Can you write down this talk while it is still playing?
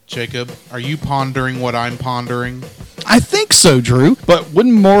Jacob, are you pondering what I'm pondering? I think so, Drew. But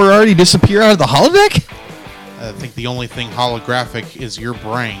wouldn't more already disappear out of the holodeck? I think the only thing holographic is your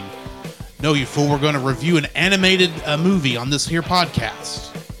brain. No, you fool, we're going to review an animated movie on this here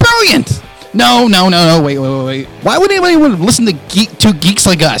podcast. Brilliant! No, wait. Why would anybody want to listen to two geeks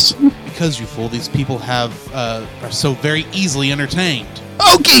like us? Because, you fool, these people are so very easily entertained.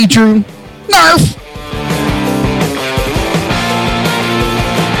 Okay, Drew. Narf!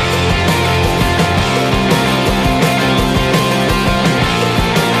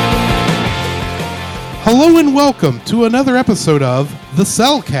 Hello and welcome to another episode of The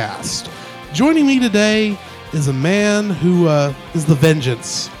Cellcast. Joining me today is a man who is the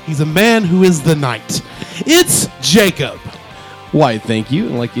vengeance. He's a man who is the night. It's Jacob. Why, thank you.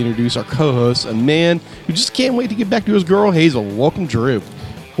 I'd like to introduce our co-host, a man who just can't wait to get back to his girl, Hazel. Welcome, Drew.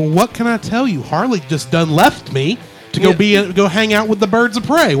 Well, what can I tell you? Harley just done left me to go hang out with the birds of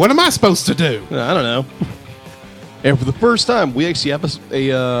prey. What am I supposed to do? I don't know. And for the first time, we actually have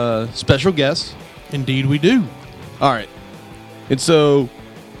a special guest. Indeed we do. All right. And so,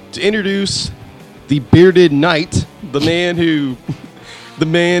 to introduce the bearded knight, the man who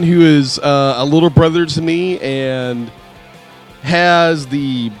is a little brother to me and has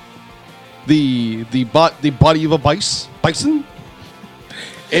the body of a bison.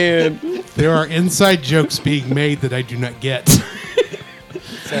 And there are inside jokes being made that I do not get.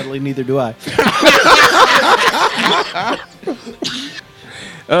 Sadly, neither do I.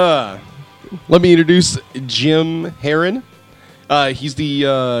 Let me introduce Jim Heron. He's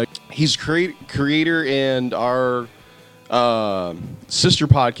creator and our sister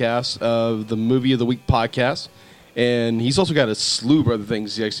podcast of the Movie of the Week podcast, and he's also got a slew of other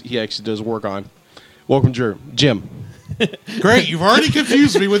things he actually does work on. Welcome, Jim. Great, you've already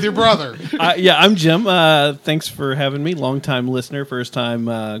confused me with your brother. Yeah, I'm Jim. Thanks for having me. Long-time listener,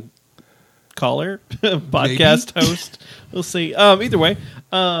 first-time caller, podcast host. We'll see. Either way,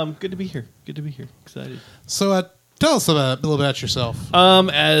 good to be here. Excited. So, tell us a little about yourself.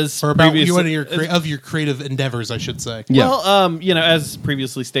 As or about you and your creative endeavors, I should say. Yeah. Well, as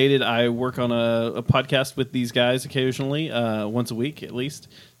previously stated, I work on a podcast with these guys occasionally, once a week at least.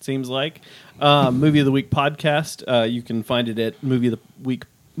 It seems like Movie of the Week podcast. You can find it at Movie of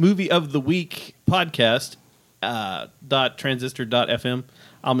the Week podcast .transistor.fm.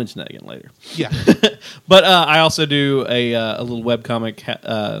 I'll mention that again later. Yeah. But I also do a little webcomic,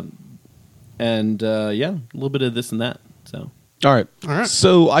 and a little bit of this and that. So. All right.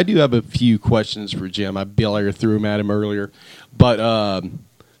 So I do have a few questions for Jim. I threw them at him earlier, but a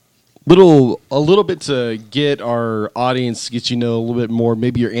little bit to get our audience to get a little bit more,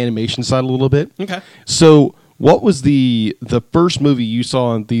 maybe your animation side a little bit. Okay. So what was the first movie you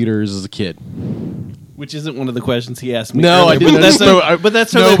saw in theaters as a kid? Which isn't one of the questions he asked me. No, earlier, I didn't. But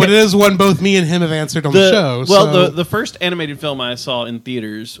that's but it is one both me and him have answered on the show. Well, the first animated film I saw in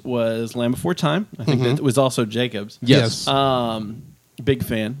theaters was Land Before Time. I think that was also Jacob's. Yes. Big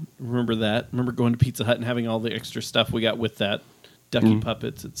fan. Remember that. Remember going to Pizza Hut and having all the extra stuff we got with that. Ducky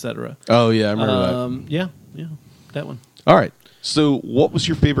puppets, etc. Oh, yeah, I remember that. Yeah, that one. All right. So what was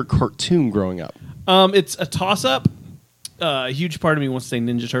your favorite cartoon growing up? It's a toss-up. A huge part of me wants to say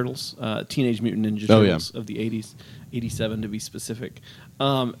Ninja Turtles, Teenage Mutant Ninja Turtles of the 80s, 87 to be specific.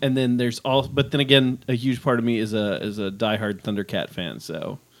 And then but then again, a huge part of me is a diehard Thundercat fan.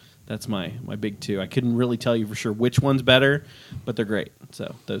 So that's my big two. I couldn't really tell you for sure which one's better, but they're great.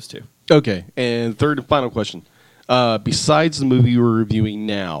 So those two. Okay. And third and final question. Besides the movie we're reviewing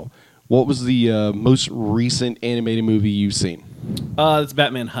now, what was the most recent animated movie you've seen? It's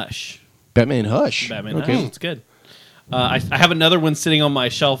Batman Hush. Batman Hush. Hush. It's good. I have another one sitting on my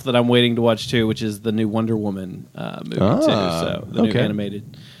shelf that I'm waiting to watch too, which is the new Wonder Woman movie too. So the new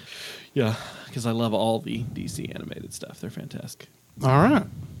animated. Yeah, because I love all the DC animated stuff. They're fantastic. All right.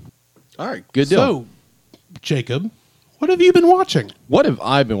 Good deal. So, Jacob, what have you been watching? What have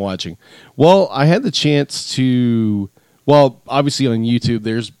I been watching? Well, I had the chance to. Well, obviously on YouTube,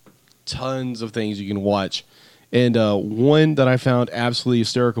 there's tons of things you can watch, and one that I found absolutely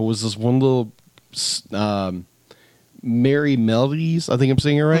hysterical was this one little. Merry Melodies, I think I'm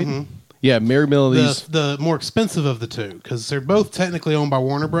saying it right. Mm-hmm. Yeah, Merry Melodies. The more expensive of the two, because they're both technically owned by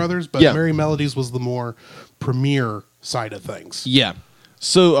Warner Brothers, but Merry Melodies was the more premier side of things. Yeah.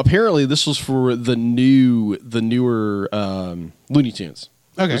 So apparently this was for the newer Looney Tunes.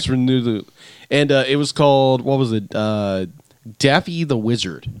 Okay. It was for and it was called, what was it? Daffy the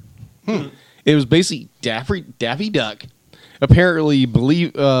Wizard. It was basically Daffy Duck. Apparently,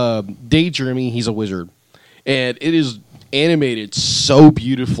 daydreaming, he's a wizard. And it is animated so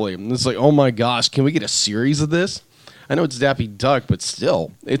beautifully. And it's like, oh my gosh, can we get a series of this? I know it's Daffy Duck, but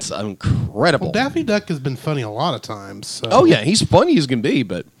still, it's incredible. Well, Daffy Duck has been funny a lot of times. So. Oh yeah, he's funny as can be,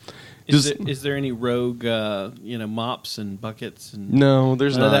 but Is there any rogue, mops and buckets and no,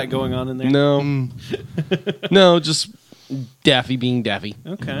 there's none not of that going on in there? No, no, just Daffy being Daffy.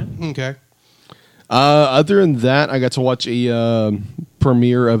 Okay. Other than that, I got to watch a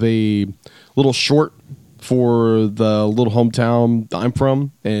premiere of a little short for the little hometown I'm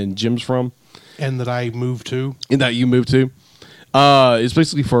from and Jim's from, And that I moved to. and that you moved to. It's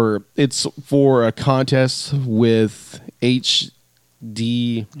basically for a contest with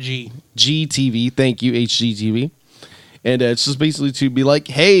GTV. Thank you, HGTV. And it's just basically to be like,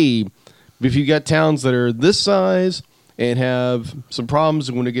 hey, if you got towns that are this size and have some problems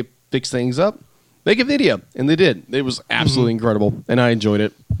and want to fix things up, make a video. And they did. It was absolutely incredible, and I enjoyed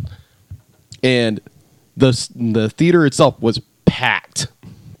it. And the theater itself was packed.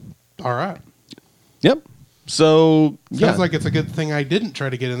 All right. Yep. So, Sounds like it's a good thing I didn't try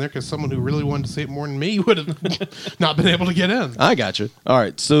to get in there, because someone who really wanted to see it more than me would have not been able to get in. I got you. All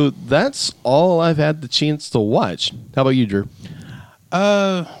right. So that's all I've had the chance to watch. How about you, Drew?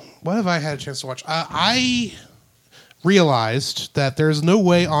 What have I had a chance to watch? I realized that there's no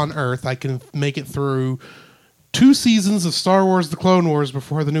way on earth I can make it through 2 seasons of Star Wars The Clone Wars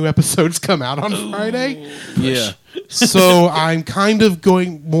before the new episodes come out on Friday. Yeah. So I'm kind of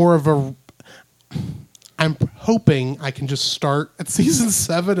going more of a... I'm hoping I can just start at season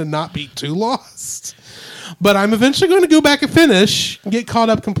 7 and not be too lost. But I'm eventually going to go back and finish and get caught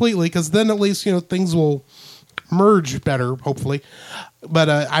up completely, because then at least, things will merge better, hopefully. But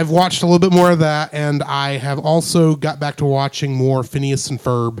I've watched a little bit more of that, and I have also got back to watching more Phineas and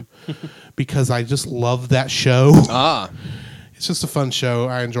Ferb because I just love that show. It's just a fun show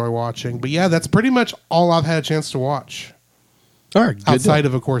I enjoy watching. But yeah, that's pretty much all I've had a chance to watch. All right. Outside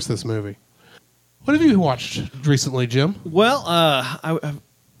of course, this movie. What have you watched recently, Jim? Well,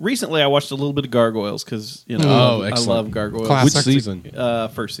 recently I watched a little bit of Gargoyles because I love Gargoyles. Classic. Which season?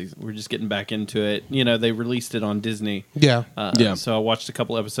 First season. We're just getting back into it. They released it on Disney. Yeah. Yeah. So I watched a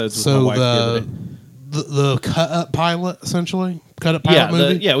couple episodes with So my wife the other day. the cut-up pilot, essentially? Cut-up pilot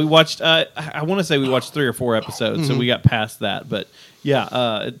movie? We watched, I want to say we watched 3 or 4 episodes, so we got past that. But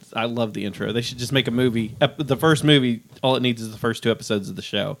yeah, I love the intro. They should just make a movie. The first movie, all it needs is the first 2 episodes of the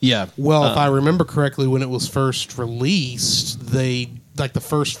show. Yeah. Well, if I remember correctly, when it was first released, they... like the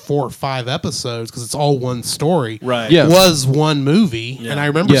first 4 or 5 episodes, because it's all one story, Right. Yeah. was one movie. Yeah. And I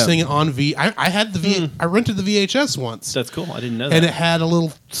remember Yeah. seeing it on I had I rented the VHS once. That's cool. I didn't know that. And it had a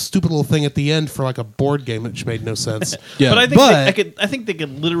little stupid little thing at the end for like a board game, which made no sense. Yeah. But I think But- I think they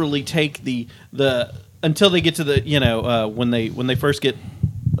could literally take the until they get to the when they first get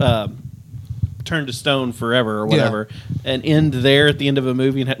turned to stone forever or whatever, and end there at the end of a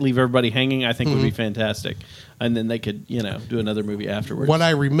movie and leave everybody hanging. I think would be fantastic. And then they could do another movie afterwards. What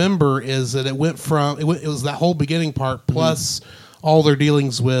I remember is that it went from it was that whole beginning part plus all their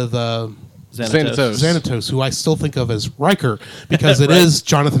dealings with Xanatos, who I still think of as Riker, because it is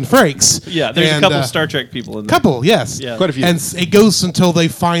Jonathan Frakes. Yeah, there's a couple Star Trek people in there. Couple, yes. Yeah. Quite a few. And it goes until they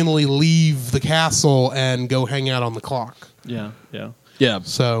finally leave the castle and go hang out on the clock. Yeah, yeah. Yeah.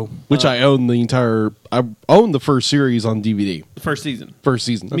 So, Which I own the first series on DVD. The first season. First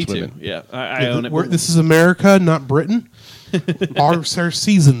season. That's Me what I too. mean. Yeah, I own it. this is America, not Britain. Our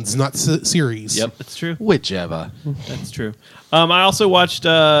seasons, not series. Yep, that's true. Whichever. That's true. I also watched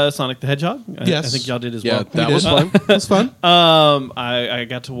Sonic the Hedgehog. Yes. I think y'all did as Yeah, well. that We was did. fun. That was fun. I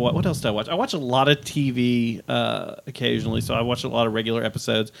got to watch. What else did I watch? I watch a lot of TV occasionally, so I watch a lot of regular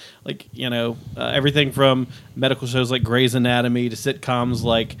episodes, like everything from medical shows like Grey's Anatomy to sitcoms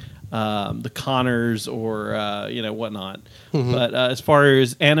like The Connors or whatnot. But as far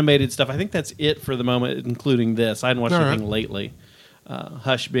as animated stuff, I think that's it for the moment, including this. I hadn't watched All anything right. lately.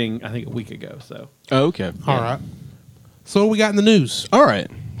 Hush being, I think, a week ago. So Oh, okay. All right. So, what we got in the news? All right.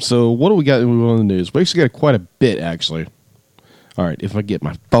 So what do we got on the news? We actually got quite a bit, actually. All right. If I get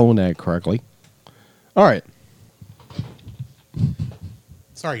my phone out correctly. All right.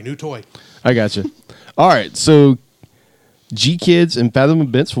 Sorry, new toy. I got you. All right. So G-Kids and Phantasm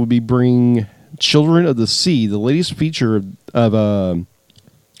Events will be bringing Children of the Sea, the latest feature of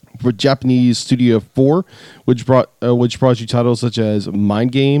for Japanese Studio 4, which brought you titles such as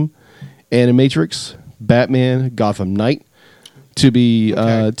Mind Game, Animatrix, Batman, Gotham Knight, to be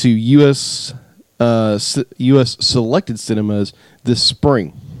to U.S. selected cinemas this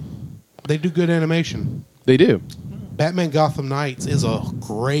spring. They do good animation. They do. Batman Gotham Knights is a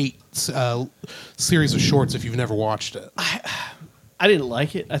great series of shorts if you've never watched it. I didn't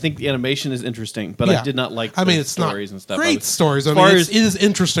like it. I think the animation is interesting, but I did not like the stories and stuff. Great stories. I mean, it is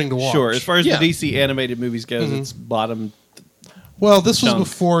interesting to watch. Sure. As far as the DC animated movies goes, it's bottom. Well, this was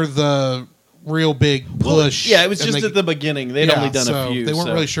before the real big push. Well, yeah, it was just at the beginning. They'd only done a few. They weren't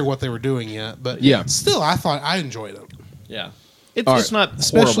really sure what they were doing yet. But still, I thought I enjoyed it. Yeah. It's not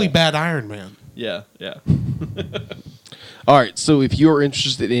especially horrible. Bad Iron Man. Yeah. All right, so if you're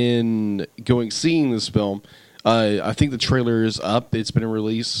interested in seeing this film, I think the trailer is up. It's been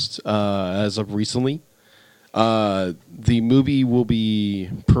released as of recently. The movie will be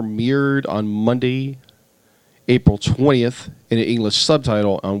premiered on Monday, April 20th in an English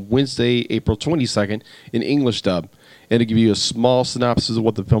subtitle, on Wednesday, April 22nd in English dub. And to give you a small synopsis of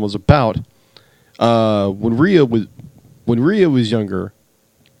what the film is about, when Rhea was younger,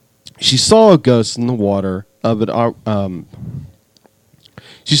 she saw a ghost in the water of an.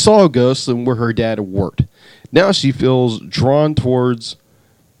 She saw a ghost and where her dad worked. Now she feels drawn towards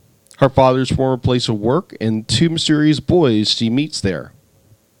her father's former place of work and two mysterious boys she meets there.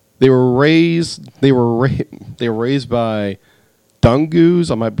 They were raised by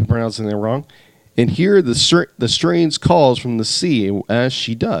Dungus. I might be pronouncing that wrong. And hear the strange calls from the sea as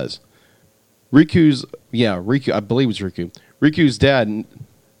she does. Riku, I believe it's Riku. Riku's dad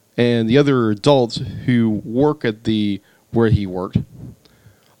and the other adults who work at where he worked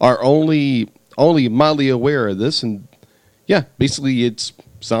are only mildly aware of this, and basically it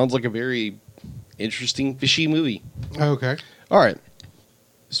sounds like a very interesting fishy movie. Okay. All right.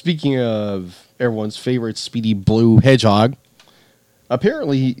 Speaking of everyone's favorite Speedy Blue Hedgehog,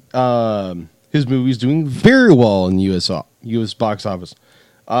 apparently his movie's doing very well in the U.S. box office.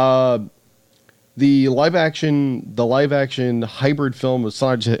 The live action hybrid film of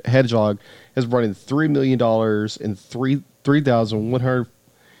Sonic the Hedgehog has brought in $3 million in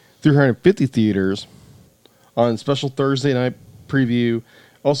 350 theaters on special Thursday night preview.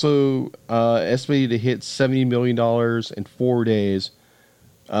 Also estimated to hit $70 million in 4 days.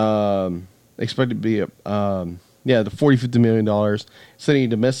 Expected to be the $50 million, setting a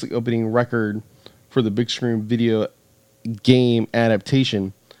domestic opening record for the big screen video game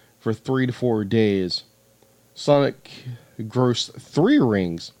adaptation for 3 to 4 days. Sonic grossed 3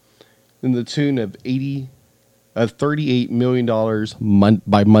 rings in the tune of $38 million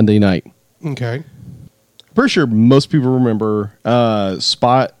by Monday night. Okay. Pretty sure most people remember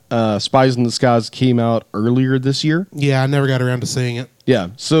Spies in the Skies came out earlier this year. Yeah, I never got around to seeing it. Yeah,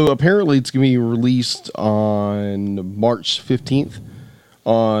 so apparently it's going to be released on March 15th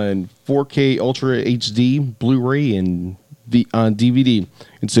on 4K Ultra HD, Blu-ray, and on DVD.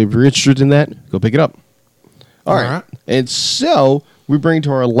 And so if you're interested in that, go pick it up. All right. And so we bring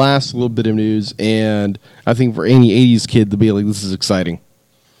to our last little bit of news, and I think for any 80s kid to be like, this is exciting.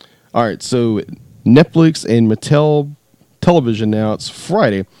 All right, so Netflix and Mattel Television announced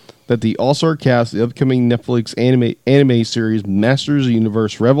Friday that the all-star cast of the upcoming Netflix anime series Masters of the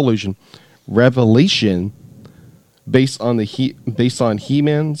Universe Revelation, based on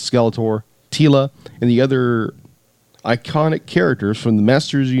He-Man, Skeletor, Teela, and the other iconic characters from the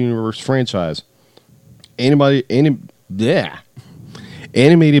Masters of the Universe franchise. Animated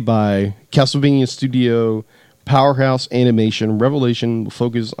by Castlevania Studio Powerhouse Animation, Revelation will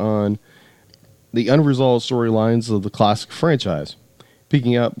focus on the unresolved storylines of the classic franchise,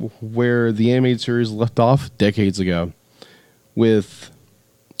 picking up where the animated series left off decades ago, with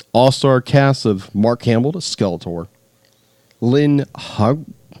all-star cast of Mark Hamill as Skeletor, Lynn Hedgel,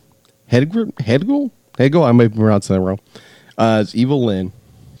 I might be pronouncing that wrong, as Evil Lynn,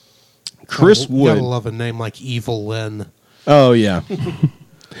 Chris Wood. You gotta love a name like Evil Lynn. Oh, yeah.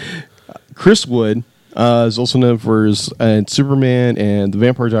 Chris Wood is also known for his Superman and the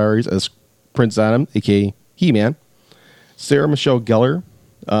Vampire Diaries as Prince Adam, a.k.a. He-Man. Sarah Michelle Gellar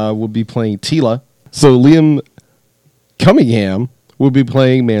will be playing Teela. So Liam Cunningham will be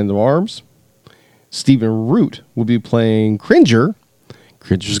playing Man at Arms. Stephen Root will be playing Cringer.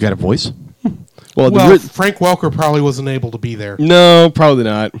 Cringer's got a voice. Well, Frank Welker probably wasn't able to be there. No, probably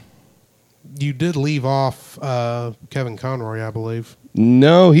not. You did leave off Kevin Conroy, I believe.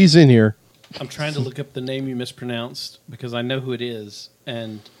 No, he's in here. I'm trying to look up the name you mispronounced because I know who it is,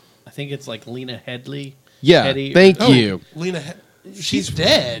 and I think it's like Lena Headey. Yeah, thank you. Lena, she's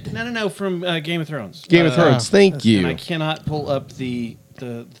dead. No, from Game of Thrones. Game of Thrones, thank you. And I cannot pull up the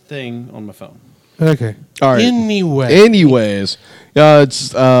thing on my phone. Okay. All right. Anyways,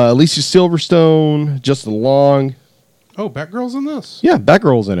 it's Alicia Silverstone, Justin Long. Oh, Batgirl's in this? Yeah,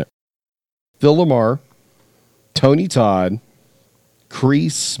 Batgirl's in it. Phil Lamar, Tony Todd, Cree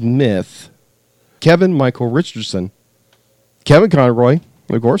Smith, Kevin Michael Richardson, Kevin Conroy,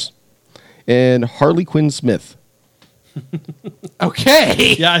 of course, and Harley Quinn Smith.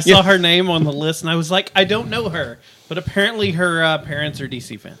 Okay. Yeah, I saw her name on the list, and I was like, I don't know her, but apparently her parents are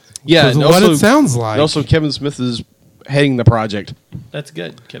DC fans. Yeah, Which is what it sounds like. And also, Kevin Smith is heading the project. That's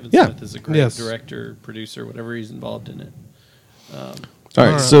good. Kevin Yeah. Smith is a great director, producer, whatever he's involved in it. All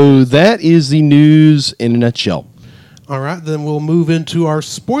right, so that is the news in a nutshell. All right, then we'll move into our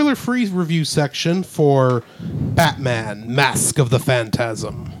spoiler-free review section for Batman: Mask of the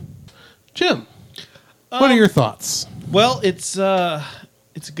Phantasm. Jim, what are your thoughts? Well, it's a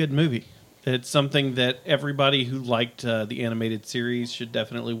good movie. It's something that everybody who liked the animated series should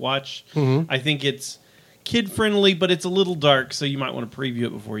definitely watch. Mm-hmm. I think it's kid-friendly, but it's a little dark, so you might want to preview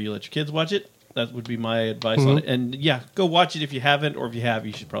it before you let your kids watch it. That would be my advice on it. And yeah, go watch it if you haven't, or if you have,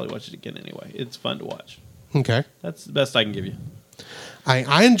 you should probably watch it again anyway. It's fun to watch. Okay. That's the best I can give you.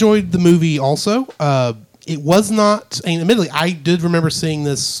 I enjoyed the movie also. It was not, and admittedly, I did remember seeing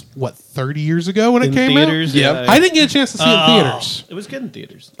this, 30 years ago when it came theaters, out? yeah. I didn't get a chance to see it in theaters. It was good in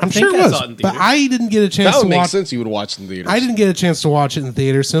theaters. I'm I sure think it I was, saw it in but theaters. I didn't get a chance That would to make watch. sense you would watch in theaters. I didn't get a chance to watch it in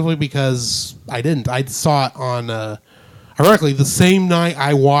theaters simply because I didn't. I saw it on, ironically, the same night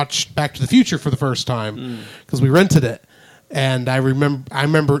I watched Back to the Future for the first time because we rented it. And I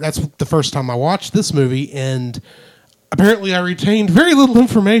remember that's the first time I watched this movie, and apparently I retained very little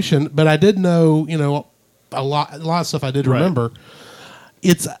information, but I did know, a lot of stuff I did remember.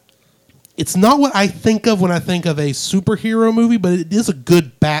 It's not what I think of when I think of a superhero movie, but it is a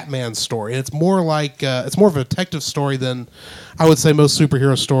good Batman story. It's more like it's more of a detective story than I would say most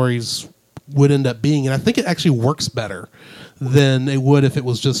superhero stories would end up being, and I think it actually works better than it would if it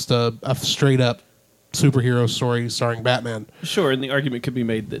was just a straight up superhero story starring Batman. Sure, and the argument could be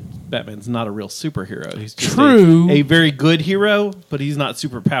made that Batman's not a real superhero. He's just True. a very good hero, but he's not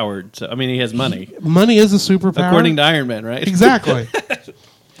super powered. So, I mean, he has money. Money is a superpower. According to Iron Man, right? Exactly.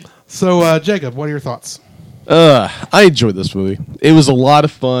 So, Jacob, what are your thoughts? I enjoyed this movie. It was a lot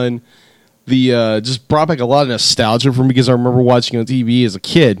of fun. The just brought back a lot of nostalgia for me because I remember watching on TV as a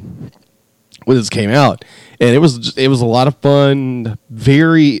kid when this came out, and it was a lot of fun.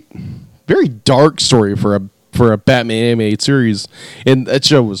 Very, very dark story for a Batman animated series, and that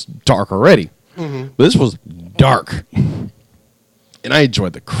show was dark already, but this was dark, and I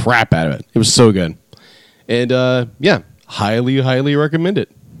enjoyed the crap out of it. It was so good, and yeah, highly recommend it.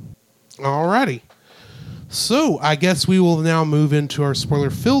 Alrighty. So, I guess we will now move into our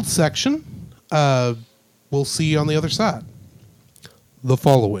spoiler-filled section. We'll see you on the other side. The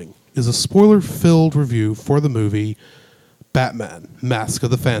following is a spoiler-filled review for the movie Batman: Mask of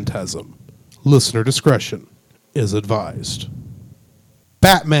the Phantasm. Listener discretion is advised.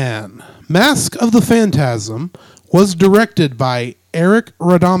 Batman: Mask of the Phantasm was directed by Eric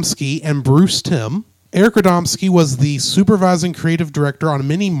Radomski and Bruce Timm. Eric Radomski was the supervising creative director on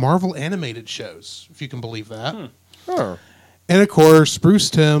many Marvel animated shows, if you can believe that. Oh. And of course, Bruce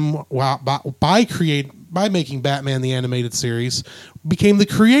Timm, by making Batman the animated series, became the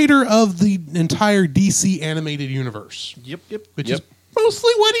creator of the entire DC animated universe. Yep. Which is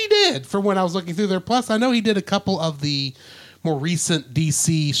mostly what he did from when I was looking through there. Plus, I know he did a couple of the more recent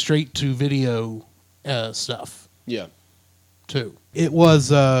DC straight-to-video stuff, Yeah. too. It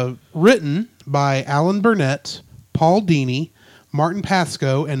was written by Alan Burnett, Paul Dini, Martin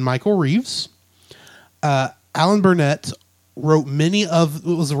Pascoe, and Michael Reeves. Alan Burnett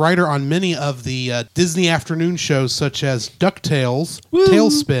was a writer on many of the Disney afternoon shows such as DuckTales,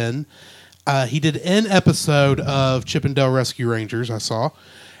 Tailspin. He did an episode of Chip and Dale Rescue Rangers, I saw.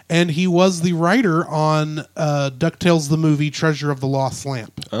 And he was the writer on DuckTales the movie Treasure of the Lost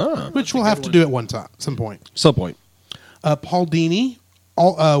Lamp, which we'll have to do at some point. Paul Dini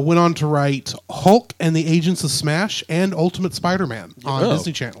went on to write Hulk and the Agents of Smash and Ultimate Spider-Man on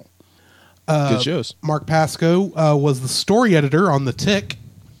Disney Channel. Good shows. Mark Pascoe was the story editor on The Tick.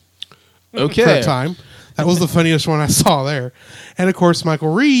 Okay. For a time. That was the funniest one I saw there. And of course,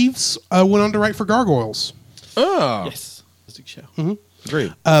 Michael Reeves went on to write for Gargoyles. Oh. Yes. Fantastic show. Mm-hmm.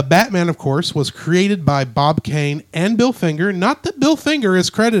 Great. Batman, of course, was created by Bob Kane and Bill Finger. Not that Bill Finger is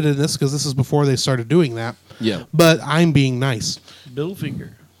credited in this, because this is before they started doing that. Yeah. But I'm being nice. Bill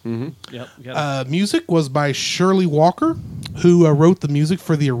Finger. Mm-hmm. Yep. Music was by Shirley Walker, who wrote the music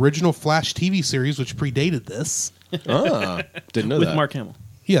for the original Flash TV series, which predated this. Didn't know With that. Mark Hamill.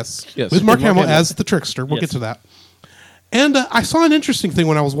 Yes. With Mark Hamill as the trickster. We'll Yes. get to that. And I saw an interesting thing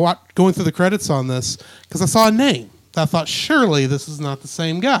when I was going through the credits on this, because I saw a name. I thought, surely this is not the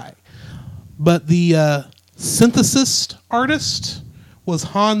same guy. But the synthesist artist was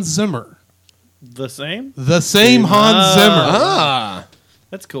Hans Zimmer. The same? The same Hans Zimmer. Ah.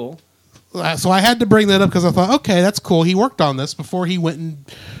 That's cool. So I had to bring that up because I thought, okay, that's cool. He worked on this before he went and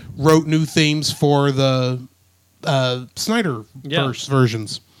wrote new themes for the Snyder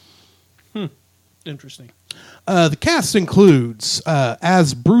versions. Interesting. The cast includes,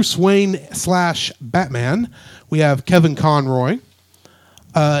 as Bruce Wayne / Batman, we have Kevin Conroy.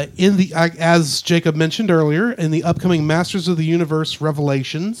 As Jacob mentioned earlier, in the upcoming Masters of the Universe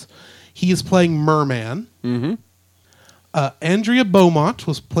Revelations, he is playing Merman. Mm-hmm. Andrea Beaumont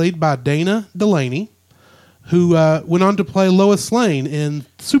was played by Dana Delaney, who went on to play Lois Lane in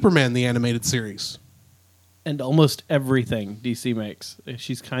Superman the Animated Series. And almost everything DC makes.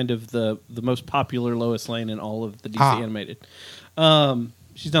 She's kind of the most popular Lois Lane in all of the DC animated.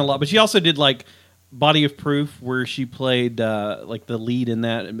 She's done a lot, but she also did like Body of Proof, where she played like the lead in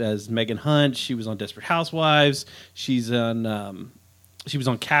that as Megan Hunt. She was on Desperate Housewives. She was on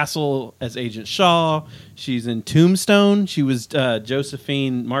Castle as Agent Shaw. She's in Tombstone. She was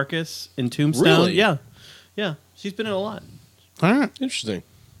Josephine Marcus in Tombstone. Really? Yeah. She's been in a lot. All right. Interesting.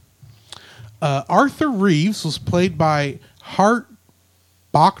 Arthur Reeves was played by Hart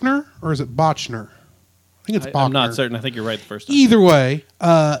Bochner, or is it Bochner? I think it's Bochner. I'm not certain. I think you're right the first time. Either way,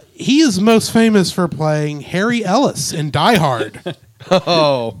 he is most famous for playing Harry Ellis in Die Hard.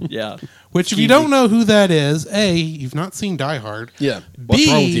 Oh. Yeah. Which, if you don't know who that is, A, you've not seen Die Hard. Yeah. What's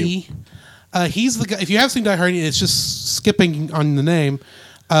wrong with you? He's the guy. If you have seen Die Hard, it's just skipping on the name.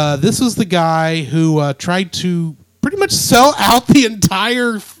 This was the guy who tried to pretty much sell out the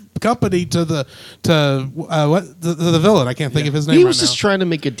entire company to the villain. I can't think of his name. He was just trying to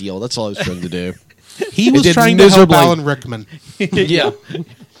make a deal. That's all I was trying to do. He was trying to help Alan Rickman. Yeah.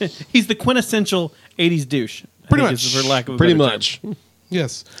 He's the quintessential 80s douche. Pretty much. For lack of a Pretty better much. term.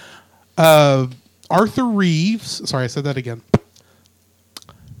 Yes. Arthur Reeves. Sorry, I said that again.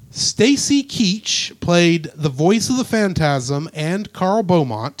 Stacy Keach played the voice of the Phantasm and Carl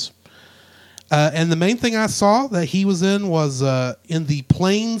Beaumont. And the main thing I saw that he was in was in the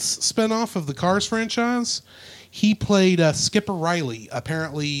Planes spinoff of the Cars franchise. He played Skipper Riley,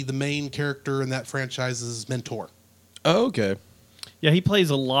 apparently the main character in that franchise's mentor. Oh, okay. Yeah, he plays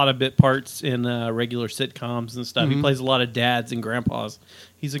a lot of bit parts in regular sitcoms and stuff. Mm-hmm. He plays a lot of dads and grandpas.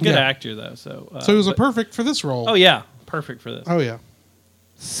 He's a good actor, though. So he was perfect for this role. Oh, yeah. Perfect for this. Oh, yeah.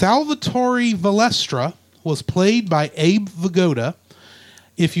 Salvatore Valestra was played by Abe Vigoda.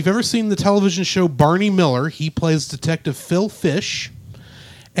 If you've ever seen the television show Barney Miller, he plays Detective Phil Fish.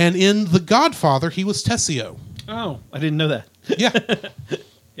 And in The Godfather, he was Tessio. Oh, I didn't know that. Yeah.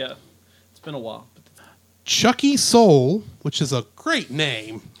 Yeah. It's been a while. Chucky Soul, which is a great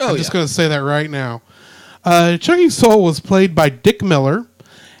name. Oh, I'm just going to say that right now. Chucky Soul was played by Dick Miller.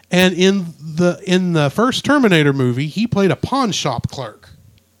 And in the first Terminator movie, he played a pawn shop clerk.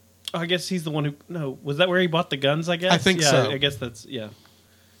 Oh, I guess he's the one who... No, was that where he bought the guns, I guess? I think so. I guess that's... Yeah.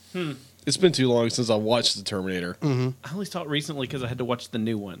 It's been too long since I watched The Terminator. Mm-hmm. I only saw it recently because I had to watch the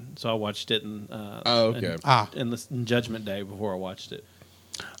new one. So I watched it in in Judgment Day before I watched it.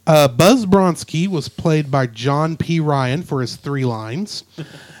 Buzz Bronski was played by John P. Ryan for his 3 lines.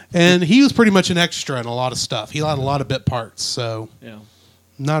 And he was pretty much an extra in a lot of stuff. He had a lot of bit parts, so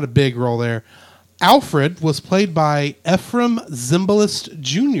not a big role there. Alfred was played by Ephraim Zimbalist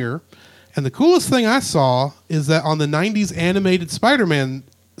Jr. And the coolest thing I saw is that on the 90s animated Spider-Man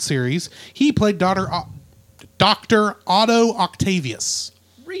series, he played Dr. Otto Octavius.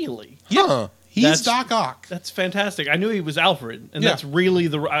 Really? Yeah. Huh. He's Doc Ock. That's fantastic. I knew he was Alfred, and that's really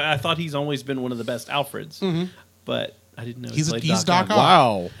I thought he's always been one of the best Alfreds, but I didn't know He's Doc Doc Ock.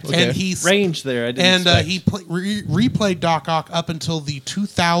 Wow. Okay. And he's range there. I didn't expect. he replayed Doc Ock up until the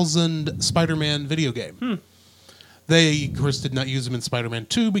 2000 Spider-Man video game. They, of course, did not use him in Spider-Man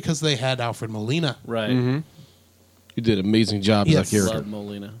 2 because they had Alfred Molina. Right. Mm-hmm. You did an amazing job as that character. Love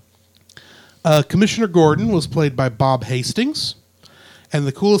Molina. Commissioner Gordon was played by Bob Hastings. And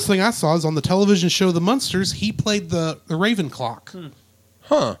the coolest thing I saw is on the television show The Munsters, he played the Raven clock.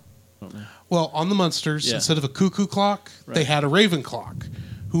 Huh. Well, on The Munsters, instead of a cuckoo clock, they had a Raven clock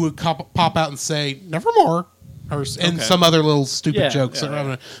who would pop out and say, "Nevermore," and some other little stupid jokes.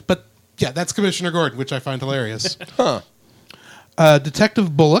 But yeah, that's Commissioner Gordon, which I find hilarious. Huh.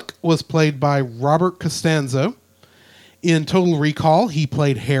 Detective Bullock was played by Robert Costanzo. In Total Recall, he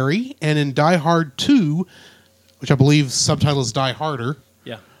played Harry. And in Die Hard 2, which I believe subtitle is Die Harder,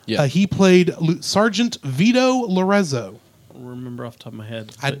 he played Sergeant Vito Lorenzo. I don't remember off the top of my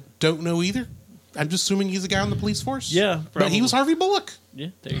head. I don't know either. I'm just assuming he's a guy on the police force. Yeah, but he was Harvey Bullock. Yeah,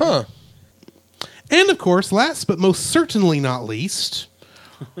 there you go. And of course, last but most certainly not least,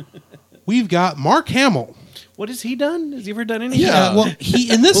 we've got Mark Hamill. What has he done? Has he ever done anything? Yeah, well,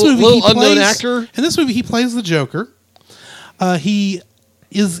 he in this movie he plays actor. In this movie, he plays the Joker. He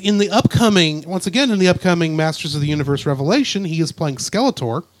is in the upcoming Masters of the Universe Revelation. He is playing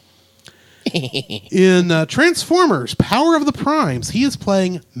Skeletor. In Transformers: Power of the Primes, he is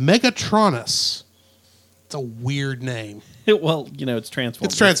playing Megatronus. It's a weird name. Well, it's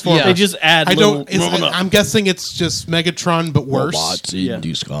Transformers. It's Transformers. Yeah. They just add I'm guessing it's just Megatron, but worse. Robots in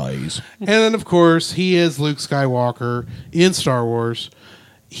disguise. And then, of course, he is Luke Skywalker in Star Wars.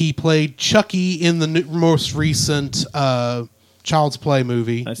 He played Chucky in the most recent Child's Play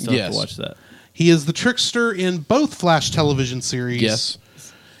movie. I still have to watch that. He is the trickster in both Flash television series. Yes.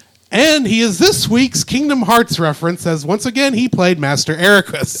 And he is this week's Kingdom Hearts reference, as once again he played Master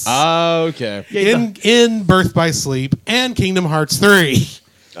Ericus Okay. in Birth by Sleep and Kingdom Hearts 3.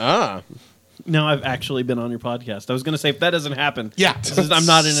 Now I've actually been on your podcast. I was going to say, if that doesn't happen, Yeah. I'm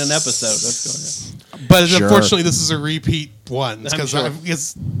not in an episode. That's going But Sure. unfortunately, this is a repeat one I'm sure.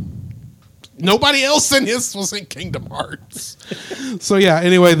 because nobody else in this was in Kingdom Hearts. So yeah.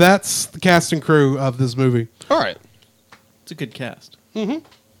 Anyway, that's the cast and crew of this movie. All right. It's a good cast.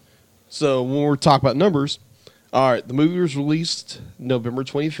 So when we're talking about numbers, all right, the movie was released November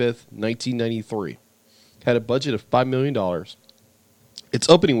 25th, 1993. Had a budget of $5 million. Its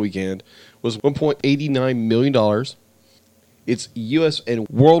opening weekend was $1.89 million. Its U.S. and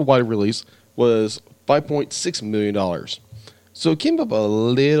worldwide release was $5.6 million. So it came up a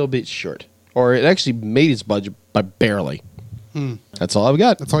little bit short. Or it actually made its budget by barely. That's all I've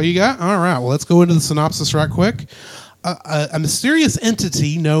got. That's all you got? All right. Well, let's go into the synopsis right quick. A mysterious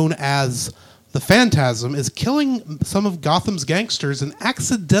entity known as the Phantasm is killing some of Gotham's gangsters and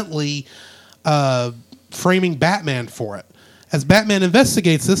accidentally framing Batman for it. As Batman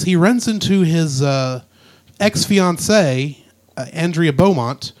investigates this, he runs into his ex-fiancée, Andrea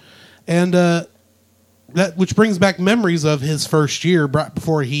Beaumont, and which brings back memories of his first year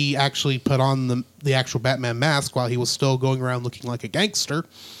before he actually put on the actual Batman mask while he was still going around looking like a gangster.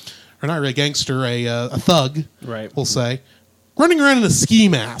 Or not really a gangster, a thug, Right. we'll say. Running around in a ski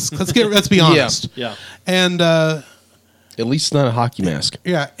mask. Let's be honest. Yeah. And At least it's not a hockey mask.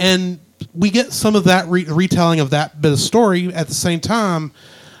 yeah, and we get some of that retelling of that bit of story. At the same time,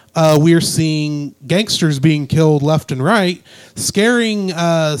 we are seeing gangsters being killed left and right, scaring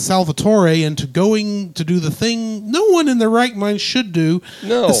Salvatore into going to do the thing no one in their right mind should do,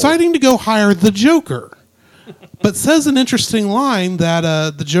 deciding to go hire the Joker. But says an interesting line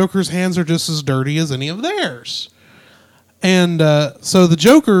that the Joker's hands are just as dirty as any of theirs. And so the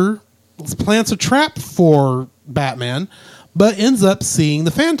Joker plants a trap for Batman, but ends up seeing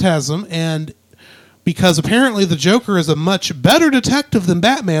the Phantasm. And because apparently the Joker is a much better detective than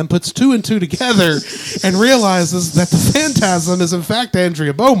Batman, puts two and two together and realizes that the Phantasm is in fact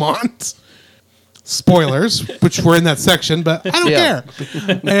Andrea Beaumont. Spoilers, which were in that section, but I don't care.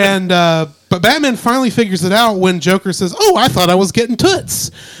 And but Batman finally figures it out when Joker says, "Oh, I thought I was getting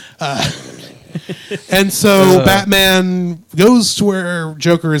toots." And so Batman goes to where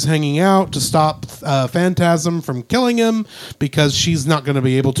Joker is hanging out to stop Phantasm from killing him because she's not going to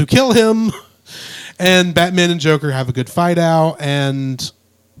be able to kill him. And Batman and Joker have a good fight out, and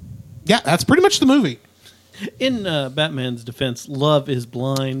yeah, that's pretty much the movie. In Batman's defense, love is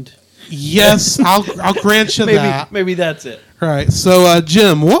blind. Yes, I'll grant you that. Maybe that's it. All right. So,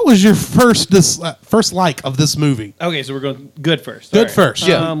 Jim, what was your first like of this movie? Okay, so we're going good first. Good All right. first.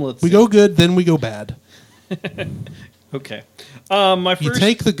 Yeah. Let's we see. go good, then we go bad. Okay. My first. You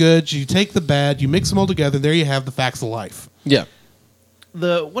take the good, you take the bad, you mix them all together. There you have the facts of life. Yeah.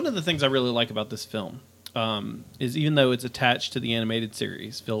 One of the things I really like about this film is even though it's attached to the animated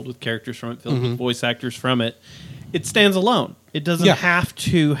series, filled with characters from it, filled with voice actors from it, it stands alone. It doesn't have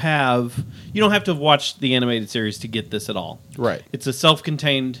to have... You don't have to have watched the animated series to get this at all. Right. It's a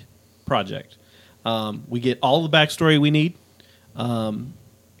self-contained project. We get all the backstory we need.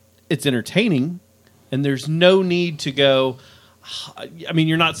 It's entertaining, and there's no need to go... I mean,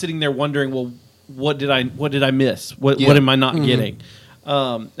 you're not sitting there wondering, well, what did I miss? What am I not getting?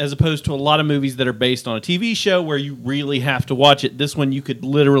 As opposed to a lot of movies that are based on a TV show where you really have to watch it. This one, you could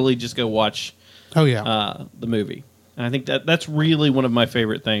literally just go watch the movie. And I think that's really one of my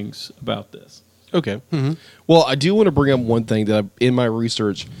favorite things about this. Okay. Well, I do want to bring up one thing that in my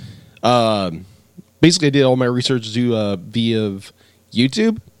research, basically I did all my research via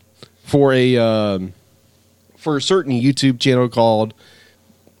YouTube for a certain YouTube channel called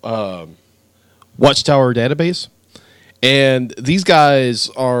Watchtower Database. And these guys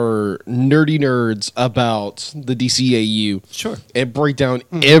are nerdy nerds about the DCAU. Sure. And break down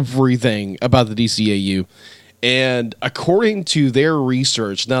everything about the DCAU. And according to their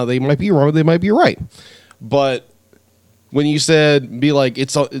research, now they might be wrong, they might be right. But when you said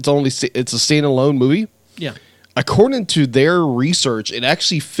it's a standalone movie. Yeah. According to their research, it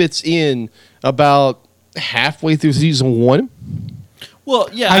actually fits in about halfway through season 1. Well,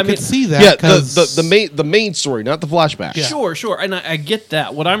 yeah, I mean, could see that. Yeah, 'cause- the main story, not the flashback. Yeah. Sure, and I get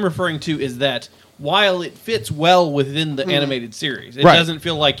that. What I'm referring to is that while it fits well within the animated series, it Right. doesn't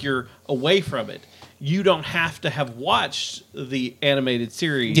feel like you're away from it. You don't have to have watched the animated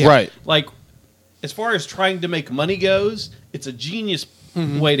series. Yeah. Right. Like, as far as trying to make money goes, it's a genius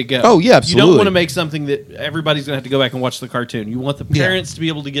way to go. Oh, yeah, You absolutely. don't want to make something that everybody's going to have to go back and watch the cartoon. You want the Yeah. parents to be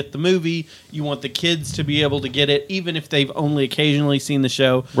able to get the movie. You want the kids to be able to get it, even if they've only occasionally seen the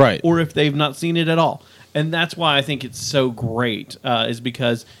show. Right. Or if they've not seen it at all. And that's why I think it's so great, is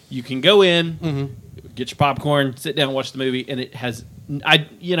because you can go in, get your popcorn, sit down, watch the movie, and it has. I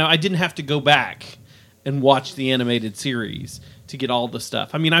didn't have to go back and watch the animated series to get all the stuff.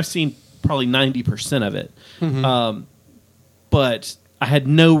 I mean, I've seen probably 90% of it, but I had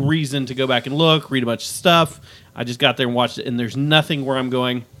no reason to go back and read a bunch of stuff. I just got there and watched it, and there's nothing where I'm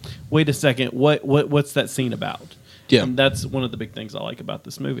going, wait a second, what's that scene about? Yeah. And that's one of the big things I like about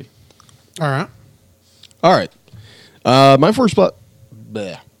this movie. all right. All right. My first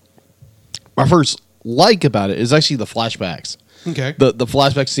like about it is actually the flashbacks. Okay. The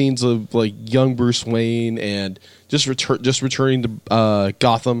flashback scenes of like young Bruce Wayne and just returning to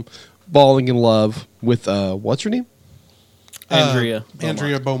Gotham, falling in love with what's her name? Andrea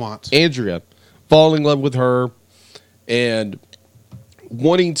Beaumont. Andrea, falling in love with her and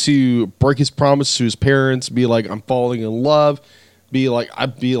wanting to break his promise to his parents, be like, I'm falling in love, be like, I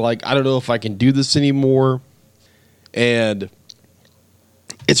don't know if I can do this anymore. And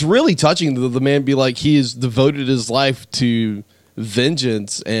it's really touching that the man be like, he has devoted his life to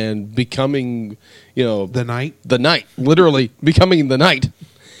vengeance and becoming, The Knight. the knight, literally becoming the knight.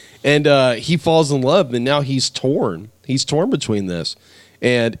 And he falls in love, and now he's torn. He's torn between this,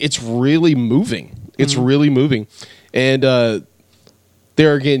 and it's really moving. It's really moving. And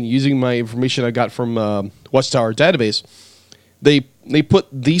there again, using my information I got from Watchtower Database, they put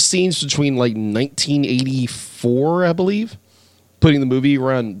these scenes between like 1984, I believe, putting the movie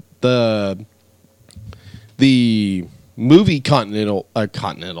around the movie continuity.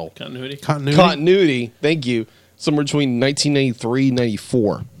 Thank you. Somewhere between 1993 and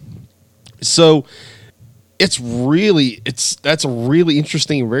 94. So that's a really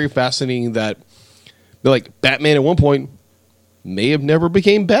interesting, very fascinating that like Batman at one point may have never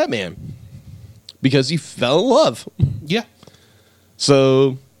became Batman because he fell in love. Yeah.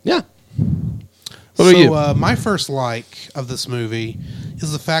 So yeah. What about you? My first like of this movie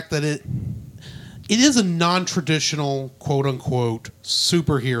is the fact that it is a non-traditional, quote-unquote,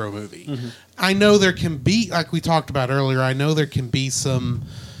 superhero movie. I know there can be, like we talked about earlier, I know there can be some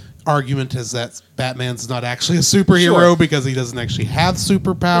argument as that Batman's not actually a superhero because he doesn't actually have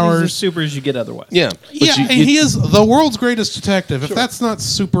superpowers. He's as super as you get otherwise. Yeah. Yeah, and he is the world's greatest detective. If that's not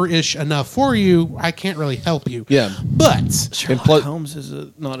super-ish enough for you, I can't really help you. Yeah. But Sherlock Holmes is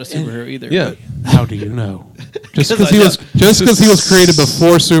not a superhero either. Yeah. how do you know? Just because Because he was created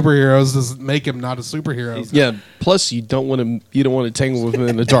before superheroes doesn't make him not a superhero. Yeah. Plus, you don't want to tangle with him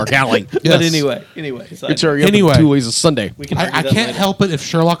in a dark alley. But Yes. anyway. You're tearing up Anyway. in 2 ways a Sunday. We can I argue that can't later. help it if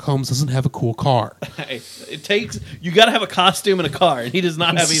Sherlock Holmes doesn't have a cool car. Hey, you got to have a costume and a car, and he does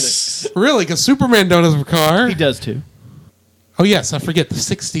not have either. Really? Because Superman don't have a car. He does too. Oh, yes. I forget the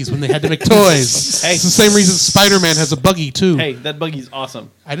 60s when they had to make toys. Hey. It's the same reason Spider-Man has a buggy, too. Hey, that buggy's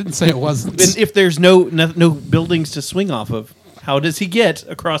awesome. I didn't say it wasn't. And if there's no buildings to swing off of, how does he get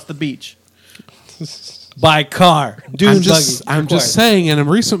across the beach? By car. Dune I'm just buggy. saying, in a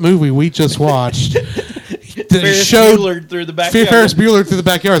recent movie we just watched, they Ferris showed Bueller through the backyard. Ferris Bueller through the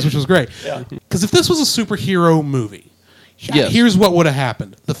backyards, which was great. Yeah. Because if this was a superhero movie, Yes. here's what would have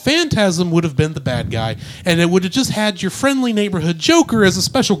happened. The Phantasm would have been the bad guy, and it would have just had your friendly neighborhood Joker as a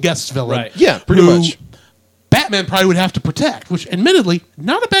special guest villain. Right. Yeah, pretty who much. Batman probably would have to protect, which admittedly,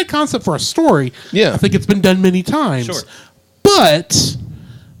 not a bad concept for a story. Yeah. I think it's been done many times. Sure. But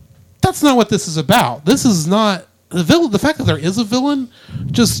that's not what this is about. This is not the villain. The fact that there is a villain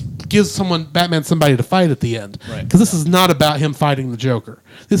just gives Batman somebody to fight at the end. Right. Because this is not about him fighting the Joker.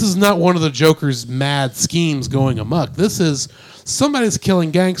 This is not one of the Joker's mad schemes going amok. This is somebody's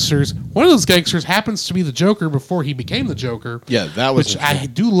killing gangsters. One of those gangsters happens to be the Joker before he became the Joker. Yeah, that was Which I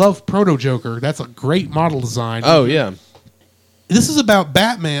do love Proto Joker. That's a great model design. Oh yeah. This is about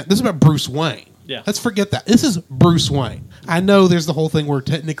Batman. This is about Bruce Wayne. Yeah. Let's forget that. This is Bruce Wayne. I know there's the whole thing where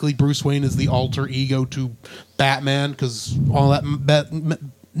technically Bruce Wayne is the alter ego to Batman because all that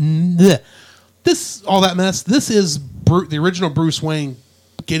mess. This is the original Bruce Wayne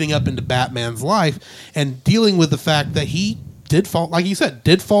getting up into Batman's life and dealing with the fact that he did fall, like you said,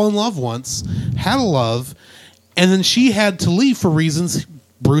 did fall in love once, had a love, and then she had to leave for reasons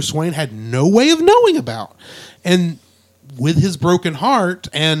Bruce Wayne had no way of knowing about. And with his broken heart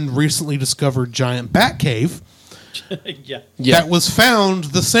and recently discovered giant bat cave Yeah. that was found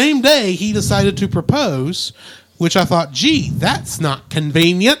the same day he decided to propose, which I thought, gee, that's not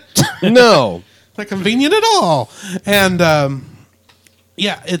convenient. No. Not convenient at all. And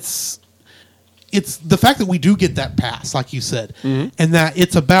yeah, it's the fact that we do get that pass, like you said, and that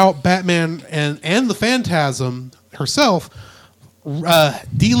it's about Batman and the Phantasm herself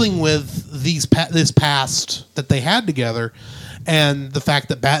dealing with this past that they had together, and the fact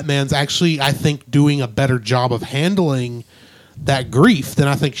that Batman's actually, I think, doing a better job of handling that grief than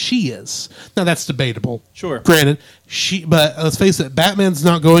I think she is. Now that's debatable. Sure. Granted, but let's face it, Batman's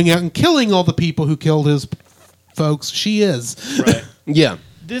not going out and killing all the people who killed his folks. She is. Right. Yeah.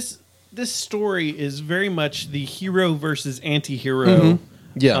 This story is very much the hero versus anti-hero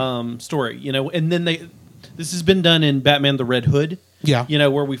story, you know, and then this has been done in Batman the Red Hood. Yeah. You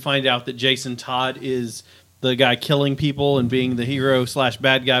know, where we find out that Jason Todd is the guy killing people and being the hero /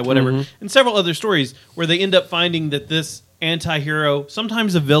 bad guy, whatever. And several other stories where they end up finding that this anti-hero,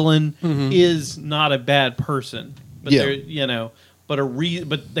 sometimes a villain, is not a bad person. But they're, you know,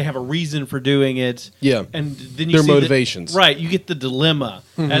 but they have a reason for doing it. Yeah. And then you their see motivations. Right. You get the dilemma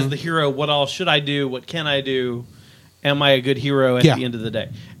as the hero. What all should I do? What can I do? Am I a good hero at the end of the day?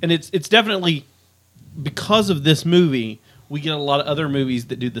 And it's definitely because of this movie, we get a lot of other movies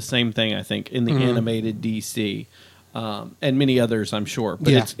that do the same thing, I think, in the animated DC, and many others, I'm sure.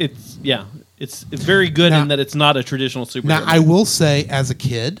 But it's very good in that it's not a traditional superhero. Now, I will say, as a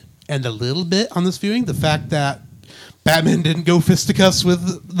kid, and a little bit on this viewing, the fact that Batman didn't go fisticuffs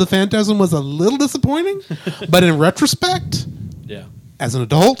with the Phantasm was a little disappointing. But in retrospect, as an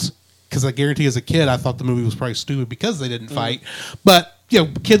adult, because I guarantee as a kid, I thought the movie was probably stupid because they didn't fight. But you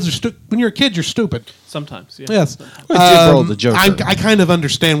know, kids are when you're a kid, you're stupid. Sometimes, yeah. Yes. The Joker. I kind of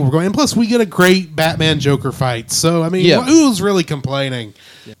understand where we're going. And plus, we get a great Batman Joker fight. So, I mean, who's really complaining?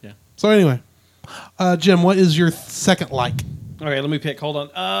 Yeah. So, anyway, Jim, what is your second like? Okay, let me pick.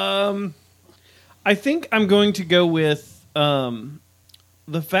 Hold on. I think I'm going to go with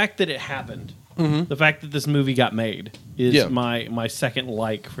the fact that it happened. The fact that this movie got made is my second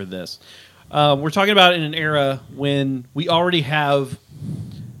like for this. We're talking about in an era when we already have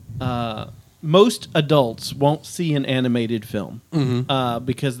most adults won't see an animated film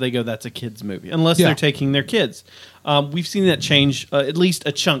because they go, that's a kid's movie, unless they're taking their kids. We've seen that change at least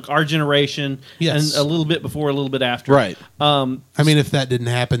a chunk, our generation, and a little bit before, a little bit after. Right. I mean, if that didn't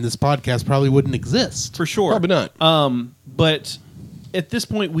happen, this podcast probably wouldn't exist. For sure. Probably not. But at this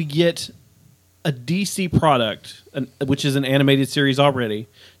point, we get a DC product, which is an animated series already,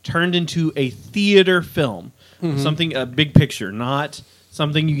 turned into a theater film. Something, a big picture, not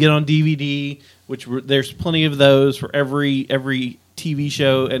something you get on DVD, which there's plenty of those for every TV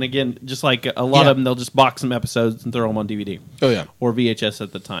show. And again, just like a lot of them, they'll just box some episodes and throw them on DVD. Oh, yeah. Or VHS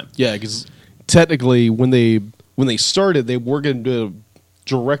at the time. Yeah, because technically when they started, they were going to do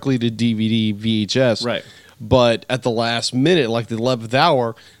directly to DVD, VHS. Right. But at the last minute, like the 11th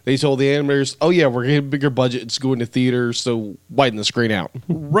hour, they told the animators, oh, yeah, we're getting a bigger budget. It's going to theaters, so widen the screen out.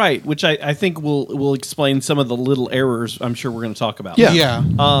 Right, which I think will explain some of the little errors I'm sure we're going to talk about. Yeah.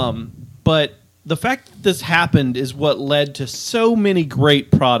 But the fact that this happened is what led to so many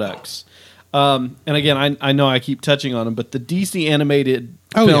great products. And again, I know I keep touching on them, but the DC animated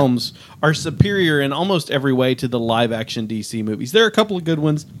films are superior in almost every way to the live-action DC movies. There are a couple of good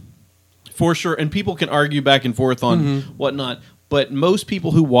ones, for sure, and people can argue back and forth on whatnot, but most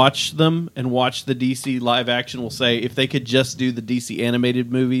people who watch them and watch the DC live action will say if they could just do the DC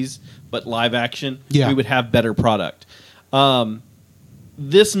animated movies but live action, we would have better product.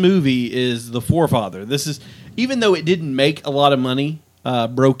 This movie is the forefather. This is, even though it didn't make a lot of money,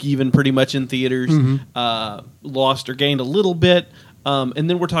 broke even pretty much in theaters, lost or gained a little bit, and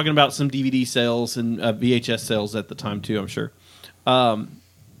then we're talking about some DVD sales and VHS sales at the time too, I'm sure.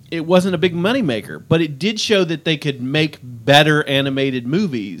 It wasn't a big moneymaker, but it did show that they could make better animated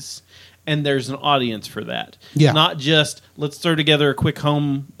movies, and there's an audience for that. Yeah. Not just, let's throw together a quick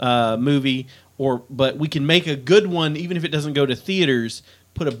home movie, but we can make a good one, even if it doesn't go to theaters,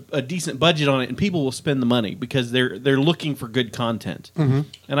 put a decent budget on it, and people will spend the money because they're looking for good content. And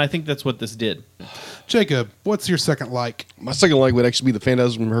I think that's what this did. Jacob, what's your second like? My second like would actually be the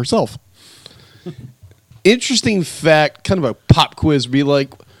Phantasm herself. Interesting fact, kind of a pop quiz, be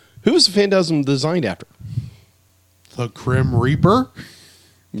like, who was the Phantasm designed after? The Grim Reaper?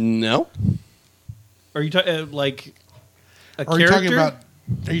 No. Are you talking like a Are character?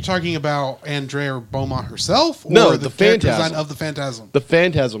 Are you talking about Andrea Beaumont herself, or No, the the character Phantasm. design of the Phantasm? The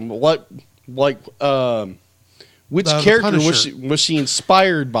Phantasm. What, like, which The character Punisher. was she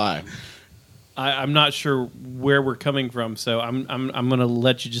inspired by? I'm not sure where we're coming from, so I'm going to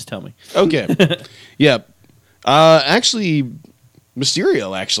let you just tell me. Okay. Yeah. Actually,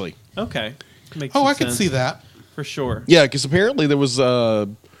 Mysterio, actually. Okay. Makes Oh, some I can sense. see that. For sure. Yeah, because apparently there was a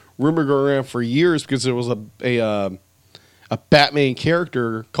rumor going around for years because there was a Batman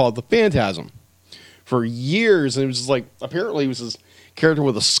character called the Phantasm for years, and it was just like apparently it was this character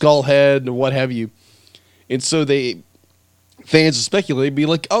with a skull head and what have you, and so fans speculate, be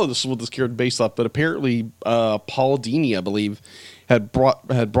like, oh, this is what this character based off, but apparently Paul Dini, I believe, had brought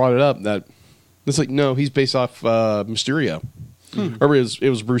it up that it's like no, he's based off Mysterio, or it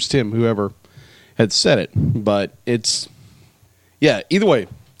was Bruce Timm, whoever had said it, but it's either way.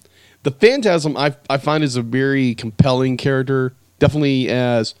 The Phantasm, I find, is a very compelling character. Definitely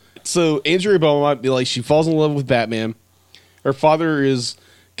so Andrea Beaumont, like, she falls in love with Batman. Her father is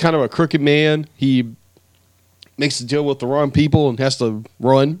kind of a crooked man. He makes a deal with the wrong people and has to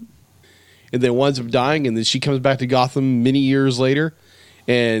run. And then winds up dying, and then she comes back to Gotham many years later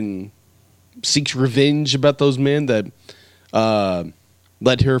and seeks revenge about those men that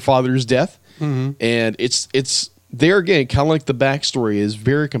led to her father's death. Mm-hmm. And it's there again, kind of like the backstory is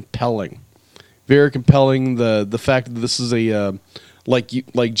very compelling. Very compelling. The fact that this is a like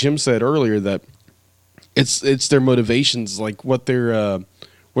Jim said earlier, that it's their motivations, like what their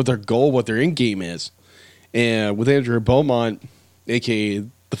goal, what their end game is. And with Andrea Beaumont, aka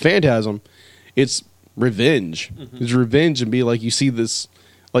the Phantasm, it's revenge. Mm-hmm. It's revenge, and be like, you see this,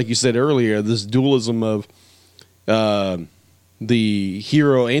 like you said earlier, this dualism of the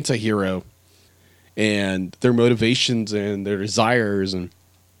hero, anti-hero, and their motivations and their desires, and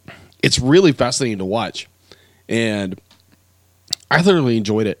it's really fascinating to watch. And I thoroughly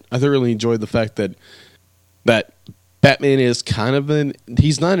enjoyed it. I thoroughly enjoyed the fact that Batman is kind of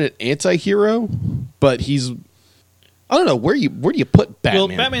he's not an anti-hero, but he's, I don't know, where do you put Batman?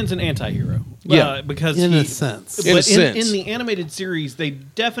 Well, Batman's an anti-hero. Yeah, because in a sense. But in the animated series, they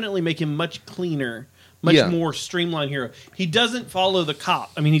definitely make him much cleaner, much more streamlined hero. He doesn't follow the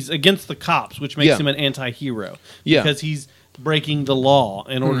cop. I mean, he's against the cops, which makes him an anti-hero. Yeah. Because he's breaking the law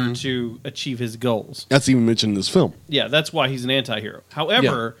in order to achieve his goals. That's even mentioned in this film. Yeah, that's why he's an anti-hero.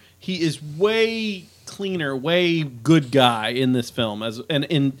 However, he is way cleaner, way good guy in this film, and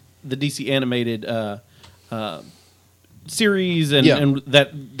in the DC animated series and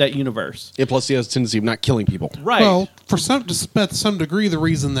that universe. Yeah, plus he has a tendency of not killing people. Right. Well, to some degree, the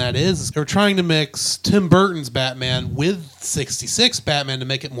reason that is they're trying to mix Tim Burton's Batman with 66 Batman to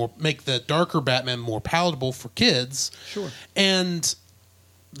make the darker Batman more palatable for kids. Sure. And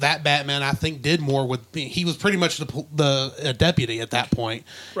that Batman, I think, did more with he was pretty much the deputy at that point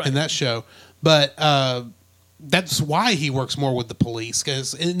in that show, but that's why he works more with the police,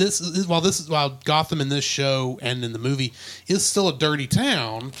 because while Gotham in this show and in the movie is still a dirty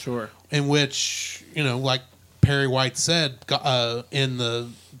town, in which, like Perry White said in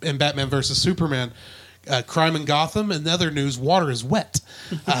Batman versus Superman, crime in Gotham. In other news, water is wet.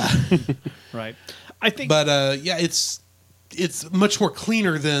 Right. I think, but it's much more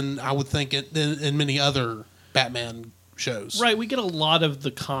cleaner than I would think in many other Batman shows. Right, we get a lot of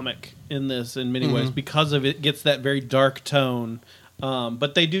the comic in this in many ways because of it gets that very dark tone.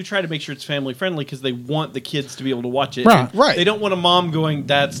 But they do try to make sure it's family friendly because they want the kids to be able to watch it. Right. They don't want a mom going,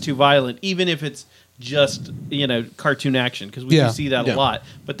 "That's too violent," even if it's just cartoon action, because we do see that a lot.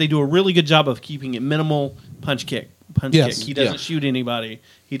 But they do a really good job of keeping it minimal. Punch kick. He doesn't shoot anybody.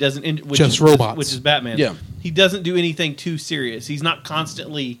 He doesn't. Robots, which is Batman. Yeah. He doesn't do anything too serious. He's not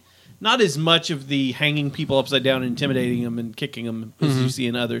constantly. Not as much of the hanging people upside down and intimidating them and kicking them as you see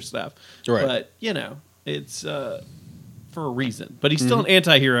in other stuff. Right. But, it's for a reason. But he's still an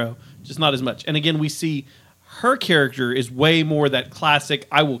anti-hero, just not as much. And again, we see her character is way more that classic,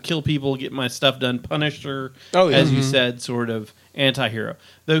 I will kill people, get my stuff done, Punisher, as you said, sort of anti-hero.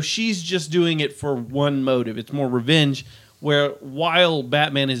 Though she's just doing it for one motive. It's more revenge. Where while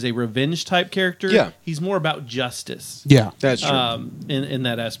Batman is a revenge type character, he's more about justice. Yeah, that's true. In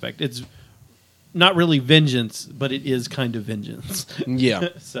that aspect, it's not really vengeance, but it is kind of vengeance. Yeah.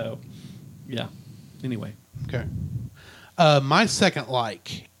 So, yeah. Anyway, okay. My second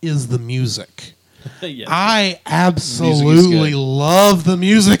is the music. Yes. I absolutely love the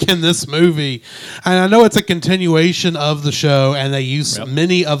music in this movie. And I know it's a continuation of the show, and they use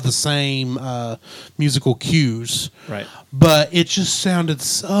many of the same musical cues. Right. But it just sounded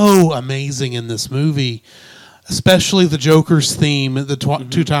so amazing in this movie, especially the Joker's theme. The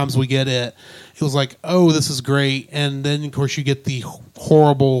two times we get it, it was like, oh, this is great. And then, of course, you get the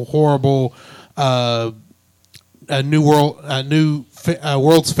horrible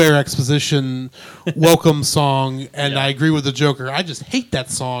World's Fair Exposition welcome song, and I agree with the Joker. I just hate that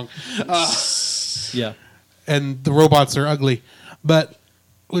song. Yeah. And the robots are ugly. But,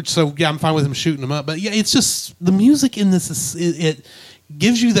 I'm fine with him shooting them up. But yeah, it's just, the music in this, it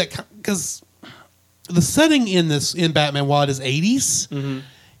gives you that, because the setting in Batman, while it is 80s,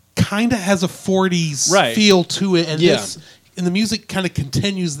 kind of has a 40s feel to it. And and the music kind of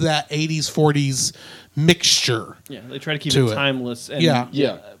continues that 80s, 40s mixture. Yeah, they try to keep it timeless.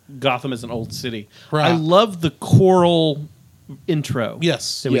 And Gotham is an old city. Right. I love the choral intro.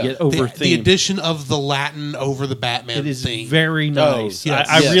 Yes. That we get over the addition of the Latin over the Batman theme. It is theme. very nice. Yes.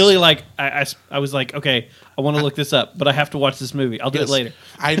 I really like, I was like, okay, I want to look this up, but I have to watch this movie. I'll do it later.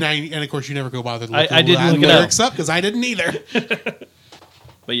 And of course, you never go bother looking I didn't look it lyrics up because I didn't either.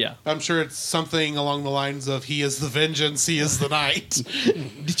 But yeah. I'm sure it's something along the lines of "He is the vengeance, he is the night."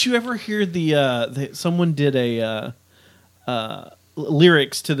 Did you ever hear someone did a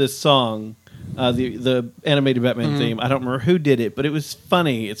lyrics to this song, the animated Batman theme? I don't remember who did it, but it was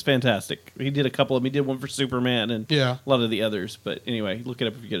funny. It's fantastic. He did a couple of them. He did one for Superman and a lot of the others. But anyway, look it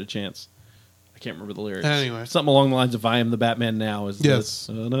up if you get a chance. I can't remember the lyrics. Anyway. Something along the lines of "I am the Batman now."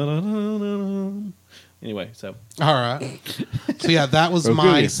 Anyway, so. All right. So yeah, that was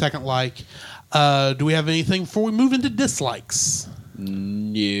my second like. Do we have anything before we move into dislikes?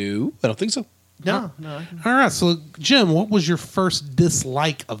 No, I don't think so. No. All right. So Jim, what was your first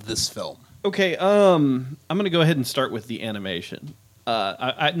dislike of this film? Okay, I'm going to go ahead and start with the animation.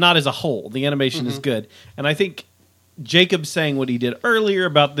 Not as a whole. The animation is good. And I think Jacob saying what he did earlier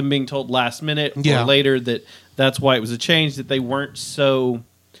about them being told last minute or later that's why it was a change, that they weren't so...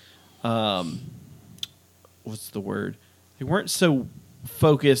 what's the word? They weren't so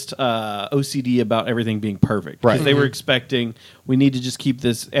focused OCD about everything being perfect. Right. They were expecting, we need to just keep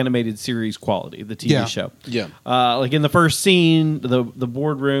this animated series quality, the TV show. Yeah. Like in the first scene, the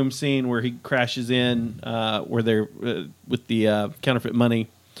boardroom scene where he crashes in, where they're with the counterfeit money.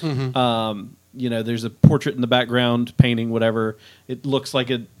 There's a portrait in the background, painting, whatever. It looks like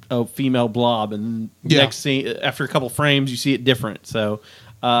a female blob, and next scene, after a couple frames, you see it different. So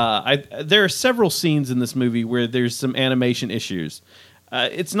there are several scenes in this movie where there's some animation issues.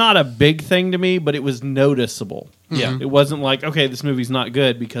 It's not a big thing to me, but it was noticeable. Yeah. It wasn't like, okay, this movie's not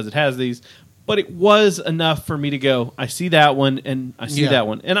good because it has these, but it was enough for me to go, I see that one, and I see that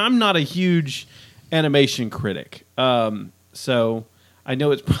one. And I'm not a huge animation critic, so I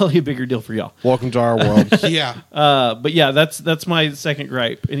know it's probably a bigger deal for y'all. Welcome to our world. But yeah, that's my second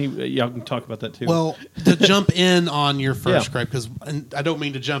gripe. Y'all can talk about that too. Well, to jump in on your first gripe, because I don't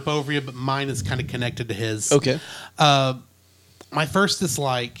mean to jump over you, but mine is kind of connected to his. Okay. My first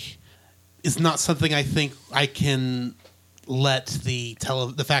dislike is not something I think I can let the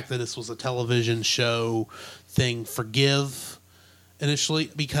fact that this was a television show thing forgive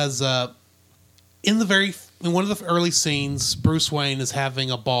initially, because in one of the early scenes, Bruce Wayne is having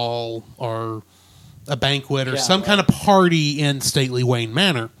a ball or a banquet or some kind of party in stately Wayne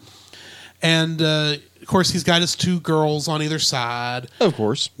Manor. And, of course, he's got his two girls on either side. Of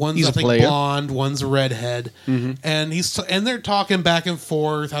course. One's, I think, blonde, one's a redhead. And and they're talking back and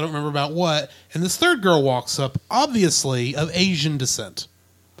forth. I don't remember about what. And this third girl walks up, obviously of Asian descent.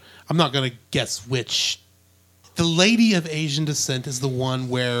 I'm not going to guess which. The lady of Asian descent is the one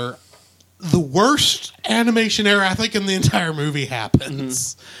where the worst animation error, I think, in the entire movie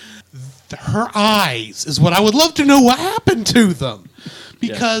happens. Her eyes is what I would love to know what happened to them.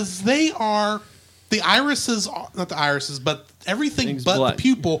 Because they are, the irises, not the irises, but everything but black. The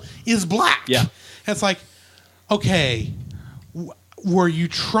pupil is black. Yeah. It's like, okay, were you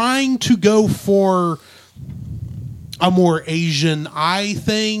trying to go for a more Asian eye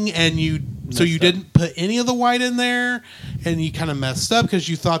thing and you didn't put any of the white in there, and you kind of messed up because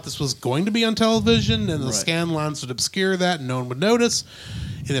you thought this was going to be on television and the scan lines would obscure that and no one would notice.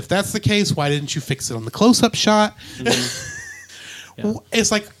 And if that's the case, why didn't you fix it on the close-up shot?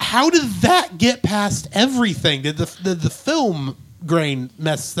 It's like, how did that get past everything? Did the film grain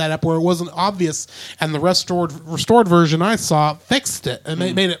mess that up where it wasn't obvious, and the restored version I saw fixed it and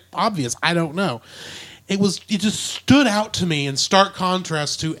made it obvious? I don't know. It just stood out to me in stark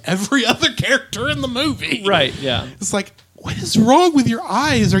contrast to every other character in the movie. Right, yeah. It's like, what is wrong with your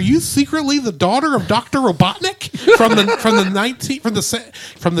eyes? Are you secretly the daughter of Dr. Robotnik from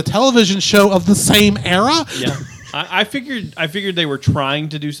the television show of the same era? Yeah. I figured they were trying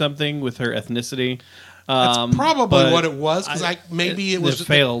to do something with her ethnicity. That's probably what it was, because maybe it was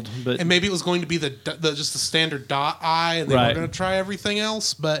failed, and maybe it was going to be just the standard dot eye, and they were going to try everything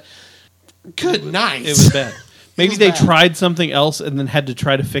else. But good night. It was bad. Maybe they tried something else and then had to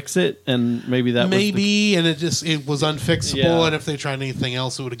try to fix it, and maybe that maybe, and it was unfixable. Yeah. And if they tried anything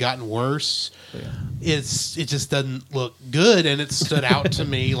else, it would have gotten worse. Yeah. It just doesn't look good, and it stood out to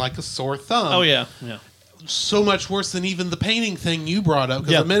me like a sore thumb. Oh yeah. So much worse than even the painting thing you brought up.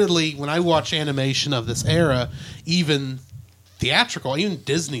 Because Yep. admittedly, when I watch animation of this era, even theatrical, even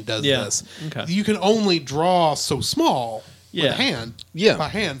Disney does this. Okay. You can only draw so small with Yeah. a hand. Yeah. By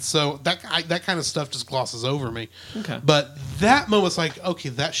hand. So that kind of stuff just glosses over me. Okay. But that moment's like, okay,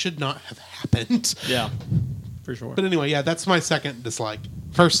 that should not have happened. Yeah. For sure. But anyway, yeah, that's my second dislike.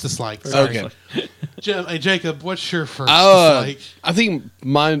 First dislike. Okay. Jacob, what's your first dislike? I think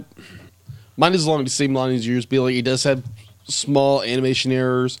mine is along the same line as yours. Billy, it does have small animation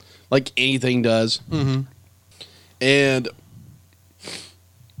errors, like anything does. Mm-hmm. And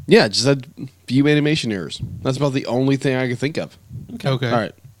yeah, just had few animation errors. That's about the only thing I can think of. Okay. All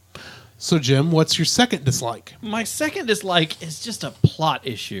right. So, Jim, what's your second dislike? My second dislike is just a plot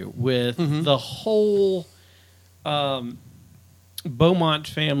issue with the whole Beaumont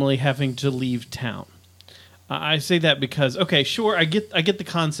family having to leave town. I say that because, okay, sure, I get the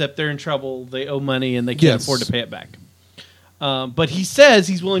concept. They're in trouble. They owe money, and they can't Yes. afford to pay it back. But he says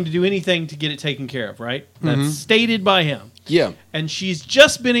he's willing to do anything to get it taken care of, right? That's stated by him. Yeah. And she's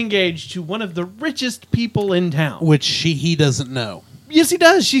just been engaged to one of the richest people in town. Which he doesn't know. Yes, he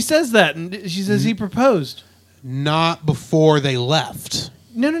does. She says that, and she says he proposed. Not before they left.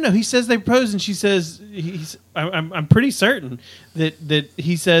 No. He says they proposed, and she says I'm pretty certain that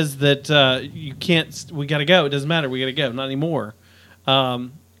he says that you can't. We got to go. It doesn't matter. We got to go. Not anymore.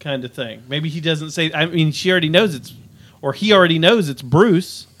 Kind of thing. Maybe he doesn't say. I mean, she already knows he already knows it's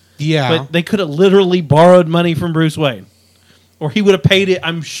Bruce. Yeah. But they could have literally borrowed money from Bruce Wayne, or he would have paid it.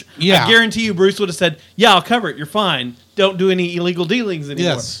 I guarantee you, Bruce would have said, "Yeah, I'll cover it. You're fine. Don't do any illegal dealings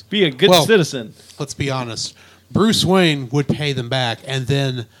anymore. Yes. Be a good citizen." Let's be honest. Bruce Wayne would pay them back, and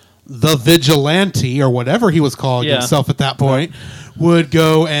then the vigilante, or whatever he was calling himself at that point, would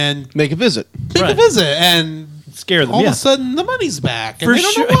go and Make a visit. make a visit, and Scare them. all of a sudden the money's back, and For they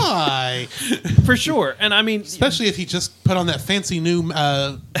don't sure. know why. For sure. And I mean, Especially if he just put on that fancy new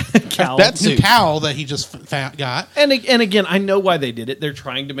Cal. new cowl that he just got. And again, I know why they did it. They're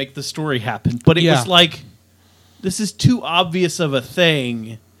trying to make the story happen. But it was like, this is too obvious of a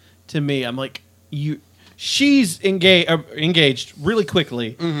thing to me. I'm like, she's engaged really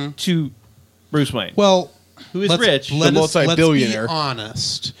quickly to Bruce Wayne. Well, who is rich. Let's be multi-billionaire.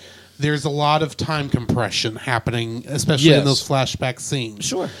 honest. There's a lot of time compression happening, especially in those flashback scenes.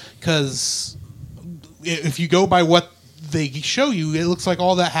 Sure. Because if you go by what they show you, it looks like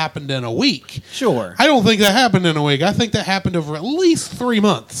all that happened in a week. Sure. I don't think that happened in a week. I think that happened over at least 3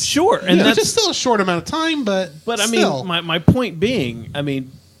 months. Sure. And Which that's is still a short amount of time, but I still. mean, my point being, I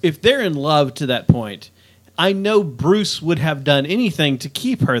mean, if they're in love to that point, I know Bruce would have done anything to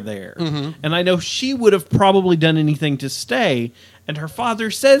keep her there. And I know she would have probably done anything to stay. And her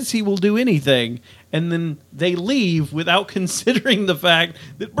father says he will do anything. And then they leave without considering the fact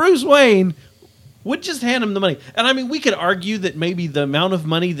that Bruce Wayne would just hand him the money. And I mean, we could argue that maybe the amount of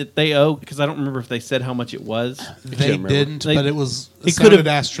money that they owe, because I don't remember if they said how much it was. They didn't, but it could sounded have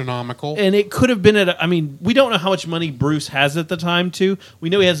astronomical. And it could have been I mean, we don't know how much money Bruce has at the time, too. We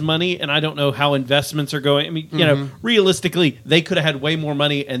know he has money, and I don't know how investments are going. I mean, you know, realistically, they could have had way more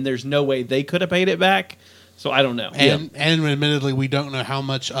money, and there's no way they could have paid it back. So I don't know. And admittedly, we don't know how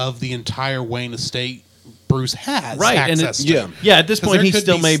much of the entire Wayne estate Bruce has access to. Yeah, at this point, he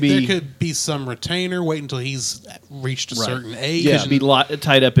still may be... There could be some retainer. Wait until he's reached a certain age. Yeah, be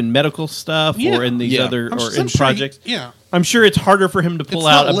tied up in medical stuff or in these other in projects. I'm sure it's harder for him to pull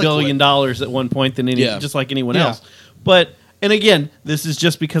out $1 billion at one point than just like anyone else. But and again, this is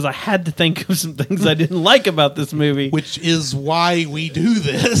just because I had to think of some things I didn't like about this movie, which is why we do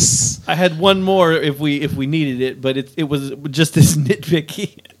this. I had one more if we needed it, but it was just as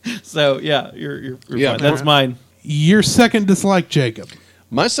nitpicky. So yeah, you're fine. That's mine. Your second dislike, Jacob.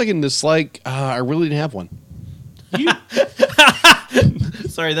 My second dislike, I really didn't have one.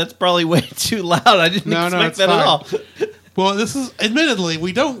 Sorry, that's probably way too loud. I didn't expect that at all. Well, this is admittedly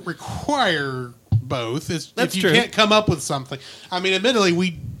we don't require both. If you can't come up with something. I mean, admittedly,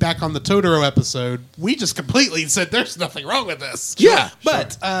 we back on the Totoro episode, we just completely said there's nothing wrong with this. Yeah,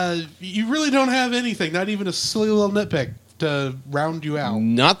 but you really don't have anything, not even a silly little nitpick to round you out.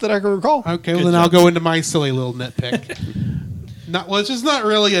 Not that I can recall. Okay, well then I'll go into my silly little nitpick. It's just not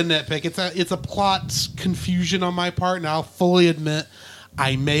really a nitpick. It's a plot confusion on my part, and I'll fully admit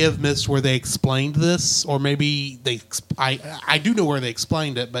I may have missed where they explained this, or maybe I do know where they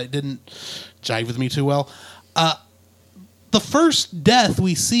explained it, but it didn't jive with me too well. The first death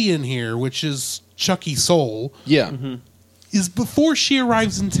we see in here, which is Chucky Soul. Yeah. Is before she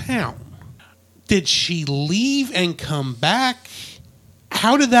arrives in town. Did she leave and come back?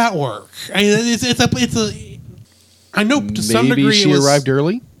 How did that work? I mean, it's a. I know to some Maybe degree she it was, arrived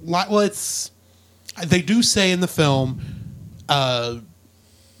early. well, it's. They do say in the film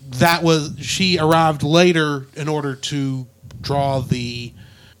that was she arrived later in order to draw the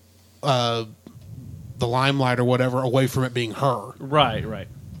limelight or whatever away from it being her. Right.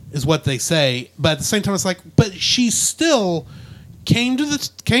 Is what they say, but at the same time, it's like, but she still came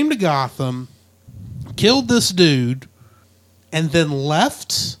to Gotham, killed this dude, and then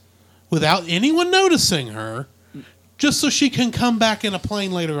left without anyone noticing her, just so she can come back in a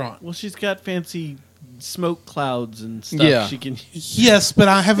plane later on. Well, she's got fancy smoke clouds and stuff. Yeah. She can. Yes, but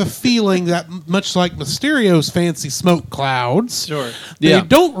I have a feeling that much like Mysterio's fancy smoke clouds, Sure. they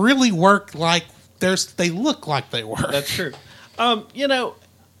don't really work like they look like they work. That's true.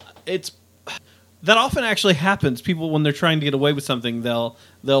 It's that often actually happens. People, when they're trying to get away with something, they'll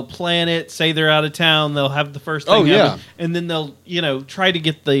plan it, say they're out of town, they'll have the first thing happen, and then they'll try to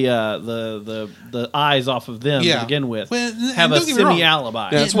get the eyes off of them to begin with. Well, have a semi alibi.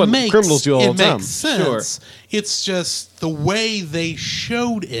 Yeah, that's what criminals do all the time. It makes sense. Sure. It's just the way they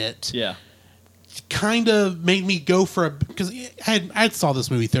showed it. Yeah. Kind of made me go for because I saw this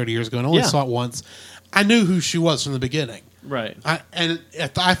movie 30 years ago and only saw it once. I knew who she was from the beginning. Right. I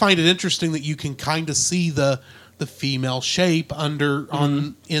find it interesting that you can kind of see the female shape in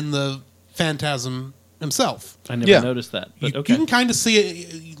the Phantasm himself. I never noticed that. But You can kind of see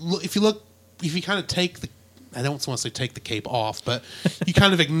it if you kind of take the. I don't want to say take the cape off, but you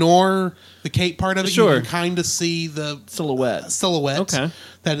kind of ignore the cape part of it. Sure. You can kind of see the silhouette. Okay.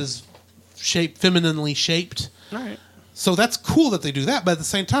 That is femininely shaped. All right. So that's cool that they do that, but at the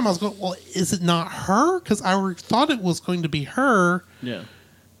same time, I was going, well, is it not her? Because I thought it was going to be her. Yeah.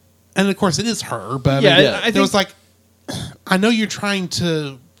 And of course, it is her, but I think was like, I know you're trying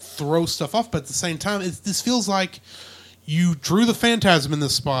to throw stuff off, but at the same time, this feels like you drew the Phantasm in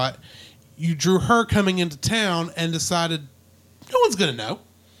this spot, you drew her coming into town, and decided no one's going to know.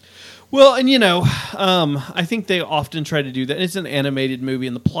 Well, and I think they often try to do that. It's an animated movie,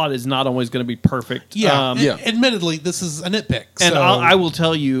 and the plot is not always going to be perfect. Yeah, admittedly, this is a nitpick. And I will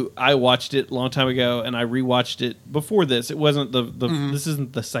tell you, I watched it a long time ago, and I rewatched it before this. It wasn't this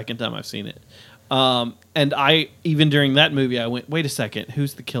isn't the second time I've seen it. And I even during that movie, I went, wait a second,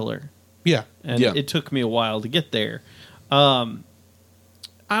 who's the killer? Yeah, and it took me a while to get there.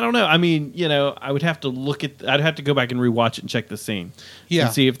 I don't know. I mean, I would have to I'd have to go back and rewatch it and check the scene. Yeah.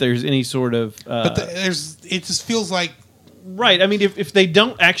 And see if there's any sort of. But it just feels like. Right. I mean, if they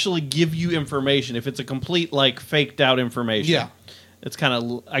don't actually give you information, if it's a complete, faked out information. Yeah. It's kind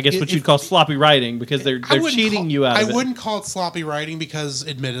of, I guess, what you'd call sloppy writing because they're cheating you out of it. I wouldn't call it sloppy writing because,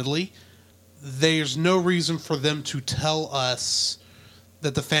 admittedly, there's no reason for them to tell us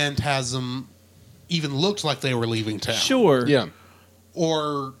that the Phantasm even looked like they were leaving town. Sure. Yeah.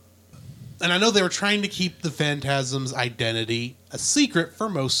 And I know they were trying to keep the Phantasm's identity a secret for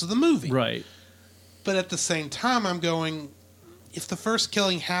most of the movie. Right. But at the same time, I'm going, if the first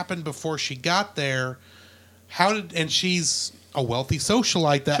killing happened before she got there, and she's a wealthy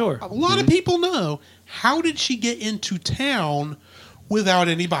socialite that a lot of people know, how did she get into town without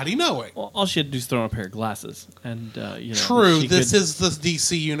anybody knowing? Well, all she had to do is throw on a pair of glasses, and true. This is the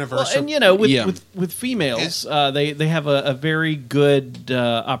DC universe, and with females, they have a very good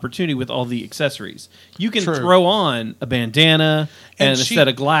opportunity with all the accessories. You can throw on a bandana and a set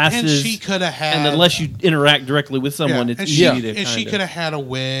of glasses, and she could have had, and unless you interact directly with someone, it's easy to. And she could have had a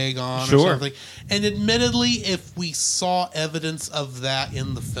wig on or something. And admittedly, if we saw evidence of that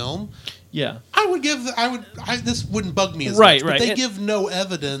in the film. Yeah, this wouldn't bug me as much. But they give no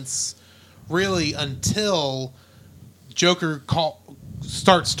evidence really until Joker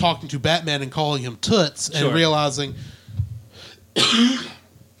starts talking to Batman and calling him Toots and realizing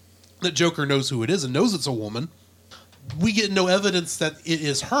that Joker knows who it is and knows it's a woman. We get no evidence that it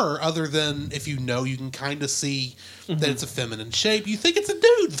is her, other than if you can kind of see that it's a feminine shape. You think it's a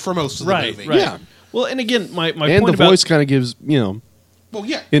dude for most of the movie. Right. Yeah. Well, and again, my point and the voice kind of gives Well,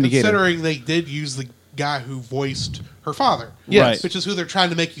 yeah, indicator. Considering they did use the guy who voiced her father, which is who they're trying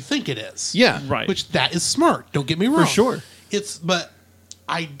to make you think it is. Yeah, right. Which that is smart. Don't get me wrong. For sure. But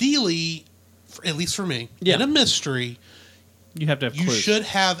ideally, at least for me, in a mystery, you have to have. You should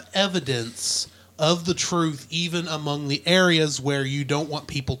have evidence of the truth, even among the areas where you don't want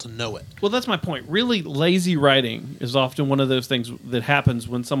people to know it. Well, that's my point. Really lazy writing is often one of those things that happens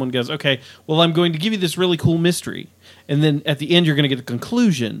when someone goes, okay, well, I'm going to give you this really cool mystery. And then at the end, you're going to get a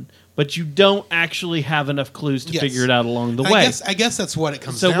conclusion, but but you don't actually have enough clues to figure it out along the way. I guess that's what it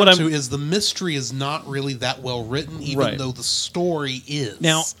comes down to, is the mystery is not really that well written, even though the story is.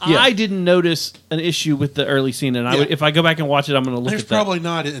 Now, I didn't notice an issue with the early scene, and if I go back and watch it, I'm going to look at that. There's probably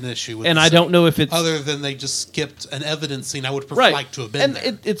not an issue with it. And I don't know if it's... Other than they just skipped an evidence scene, I would like to have been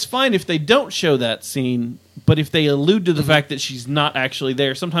there. It's fine if they don't show that scene, but if they allude to the fact that she's not actually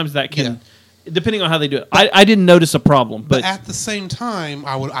there, sometimes that can... Depending on how they do it, I didn't notice a problem. But at the same time,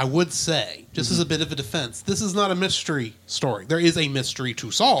 I would say, just as a bit of a defense, this is not a mystery story. There is a mystery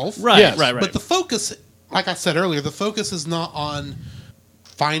to solve. Right. But the focus, like I said earlier, the focus is not on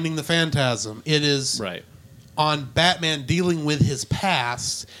finding the Phantasm. It is on Batman dealing with his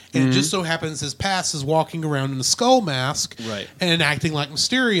past. And it just so happens his past is walking around in a skull mask and acting like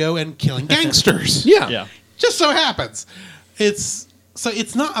Mysterio and killing gangsters. Just so happens. So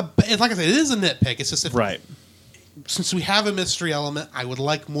it's not like I said, it is a nitpick. It's just since we have a mystery element, I would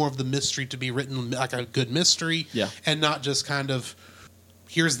like more of the mystery to be written like a good mystery, and not just kind of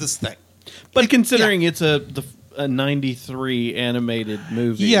here's this thing. But considering it's a 93 animated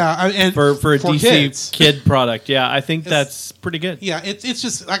movie, and for a DC kids. Kid product, I think that's pretty good. Yeah, it's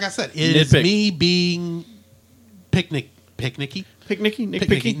just like I said, it is me being nitpicky.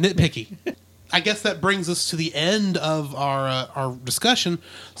 I guess that brings us to the end of our discussion,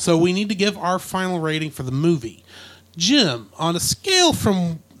 so we need to give our final rating for the movie. Jim, on a scale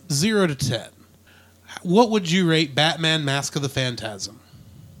from 0 to 10, what would you rate Batman Mask of the Phantasm?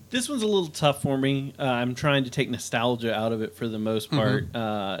 This one's a little tough for me. I'm trying to take nostalgia out of it for the most part.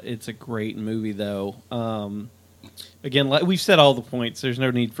 It's a great movie, though. Again, like we've said all the points. There's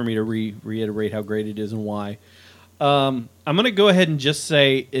no need for me to reiterate how great it is and why. I'm going to go ahead and just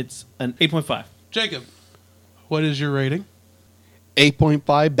say it's an 8.5. Jacob, what is your rating? 8.5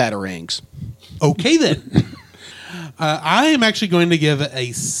 Batarangs. Okay, then. I am actually going to give it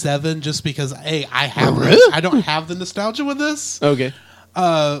a 7 just because, I don't have the nostalgia with this. Okay.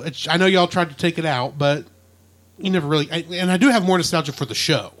 I know y'all tried to take it out, but you never really... and I do have more nostalgia for the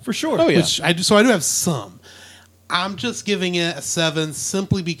show. For sure. Oh, yeah. So I do have some. I'm just giving it a 7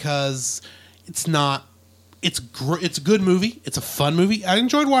 simply because it's not... It's a good movie. It's a fun movie. I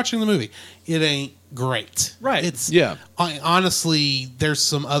enjoyed watching the movie. It ain't great. Right. Honestly, there's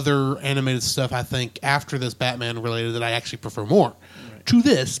some other animated stuff I think after this Batman related that I actually prefer more to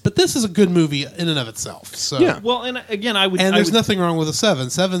this. But this is a good movie in and of itself. So Well, and again, there's nothing wrong with a 7.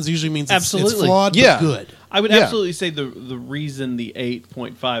 7s usually means it's flawed but good. I would absolutely say the reason the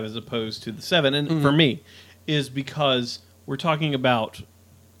 8.5 as opposed to the 7, and for me, is because we're talking about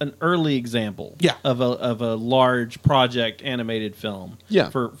an early example of a large project animated film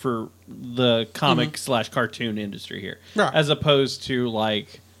for the comic / cartoon industry here, as opposed to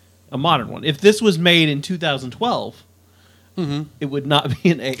like a modern one. If this was made in 2012, it would not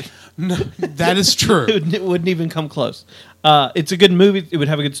be an 8. No, that is true. It wouldn't even come close. It's a good movie. It would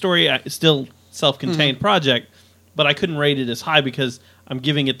have a good story. It's still self-contained project, but I couldn't rate it as high because I'm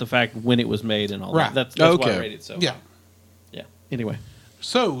giving it the fact when it was made and all that. That's why I rate it so high. Yeah. Anyway.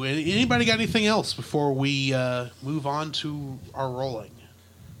 So, anybody got anything else before we move on to our rolling?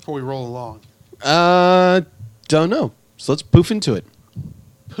 Before we roll along? Don't know. So let's poof into it.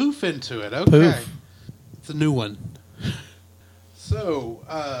 Poof into it. Okay. Poof. It's a new one.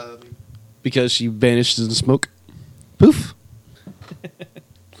 So, because she vanished in the smoke. Poof.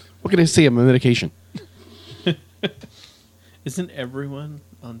 What can I say? I'm on medication. Isn't everyone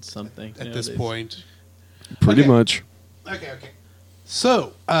on something at nowadays? this point? Pretty much. Okay.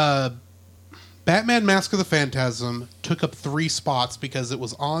 So, Batman Mask of the Phantasm took up 3 spots because it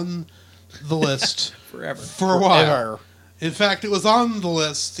was on the list for a while. In fact, it was on the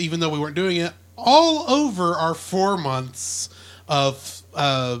list, even though we weren't doing it, all over our 4 months of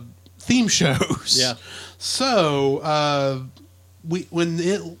theme shows. Yeah. So, when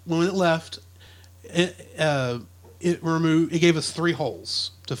it left, it gave us 3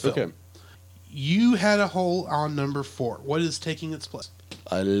 holes to fill. Okay. You had a hole on number 4. What is taking its place?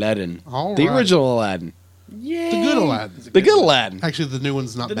 Aladdin. All the right. original Aladdin. Yeah. The good Aladdin. The good Aladdin. Actually, the new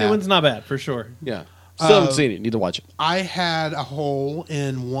one's not bad. The new one's not bad, for sure. Yeah. Still haven't seen it. Need to watch it. I had a hole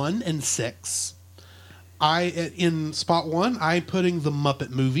in 1 and 6. In spot 1, I'm putting the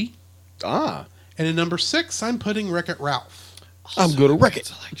Muppet Movie. Ah. And in number 6, I'm putting Wreck-It Ralph. I'm going to wreck it.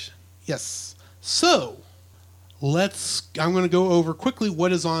 Selection. Yes. So, I'm going to go over quickly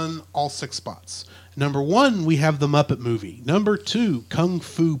what is on all 6 spots. Number 1, we have the Muppet Movie. Number 2, Kung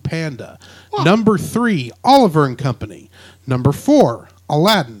Fu Panda. Oh. Number 3, Oliver and Company. Number 4,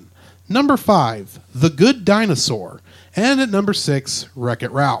 Aladdin. Number 5, The Good Dinosaur. And at number 6,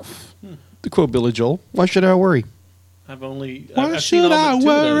 Wreck-It Ralph. To quote Billy Joel, why should I worry? Why I've seen should I all but two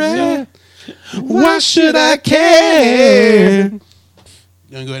of those, worry? yeah. Why should I care? You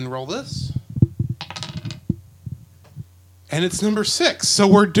gonna go ahead and roll this? And it's number 6. So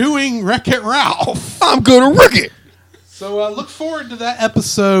we're doing Wreck-It Ralph. I'm gonna wreck it. So look forward to that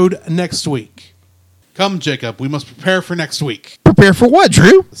episode next week. Come, Jacob. We must prepare for next week. Prepare for what,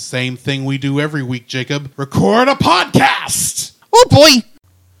 Drew? The same thing we do every week, Jacob. Record a podcast. Oh boy.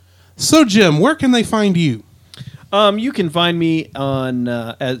 So, Jim, where can they find you? You can find me on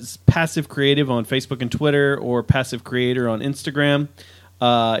as Passive Creative on Facebook and Twitter, or Passive Creator on Instagram.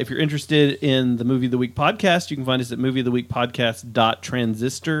 If you're interested in the Movie of the Week podcast, you can find us at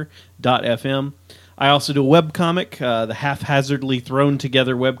movieofthewekpodcast.transistor.fm. I also do a webcomic, the haphazardly thrown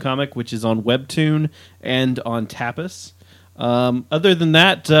together webcomic, which is on Webtoon and on Tapas. Other than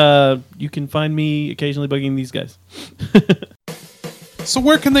that, you can find me occasionally bugging these guys. So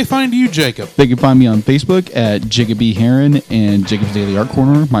where can they find you, Jacob? They can find me on Facebook at Jacob B. Heron and Jacob's Daily Art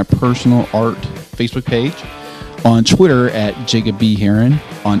Corner, my personal art Facebook page. On Twitter at Jacob B. Heron,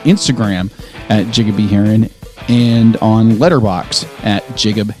 on Instagram at Jacob B. Heron, and on Letterboxd at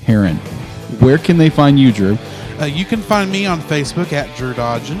Jacob Heron. Where can they find you, Drew? You can find me on Facebook at Drew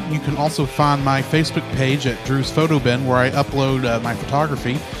Dodgen. You can also find my Facebook page at Drew's Photo Bin, where I upload my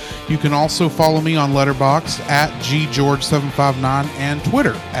photography. You can also follow me on Letterboxd at GGeorge759 and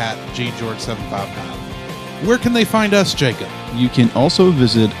Twitter at GGeorge759. Where can they find us, Jacob? You can also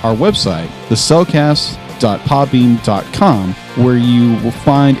visit our website, thecellcast.podbean.com, where you will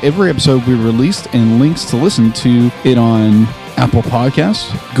find every episode we released and links to listen to it on Apple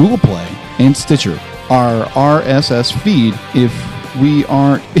Podcasts, Google Play, and Stitcher. Our RSS feed, if we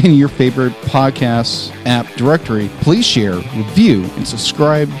aren't in your favorite podcast app directory, please share, review, and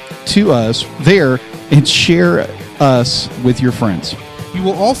subscribe to us there and share us with your friends. You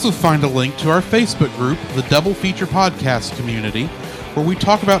will also find a link to our Facebook group, the Double Feature Podcast Community, where we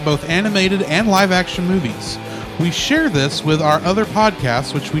talk about both animated and live-action movies. We share this with our other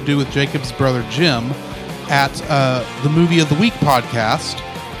podcasts, which we do with Jacob's brother Jim, at the Movie of the Week podcast,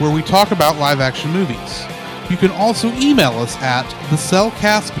 where we talk about live-action movies. You can also email us at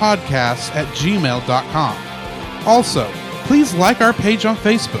thecellcastpodcast@gmail.com. Also, please like our page on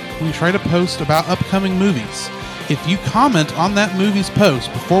Facebook. We try to post about upcoming movies. If you comment on that movie's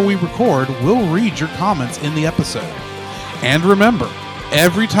post before we record, we'll read your comments in the episode. And remember,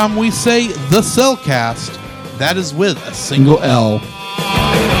 every time we say The Cellcast, that is with a single L.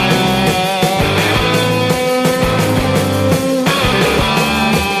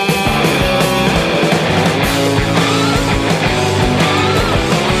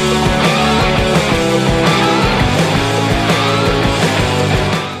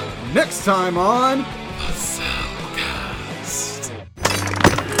 Next time on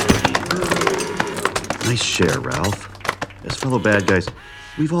Nice share, Ralph. As fellow bad guys,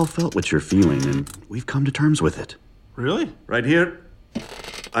 we've all felt what you're feeling, and we've come to terms with it. Really? Right here.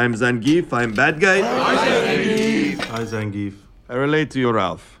 I'm Zangief. I'm bad guy. Hi, Zangief. I relate to you,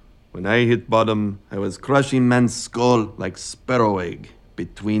 Ralph. When I hit bottom, I was crushing man's skull like sparrow egg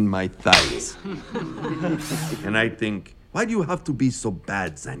between my thighs. And I think, why do you have to be so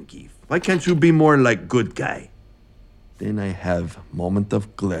bad, Zangief? Why can't you be more like good guy? Then I have moment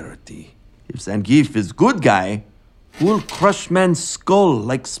of clarity. If Zangief is good guy, who'll crush man's skull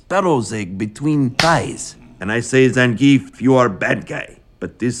like sparrow's egg between thighs? And I say, Zangief, you are bad guy.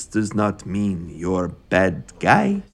 But this does not mean you're bad guy.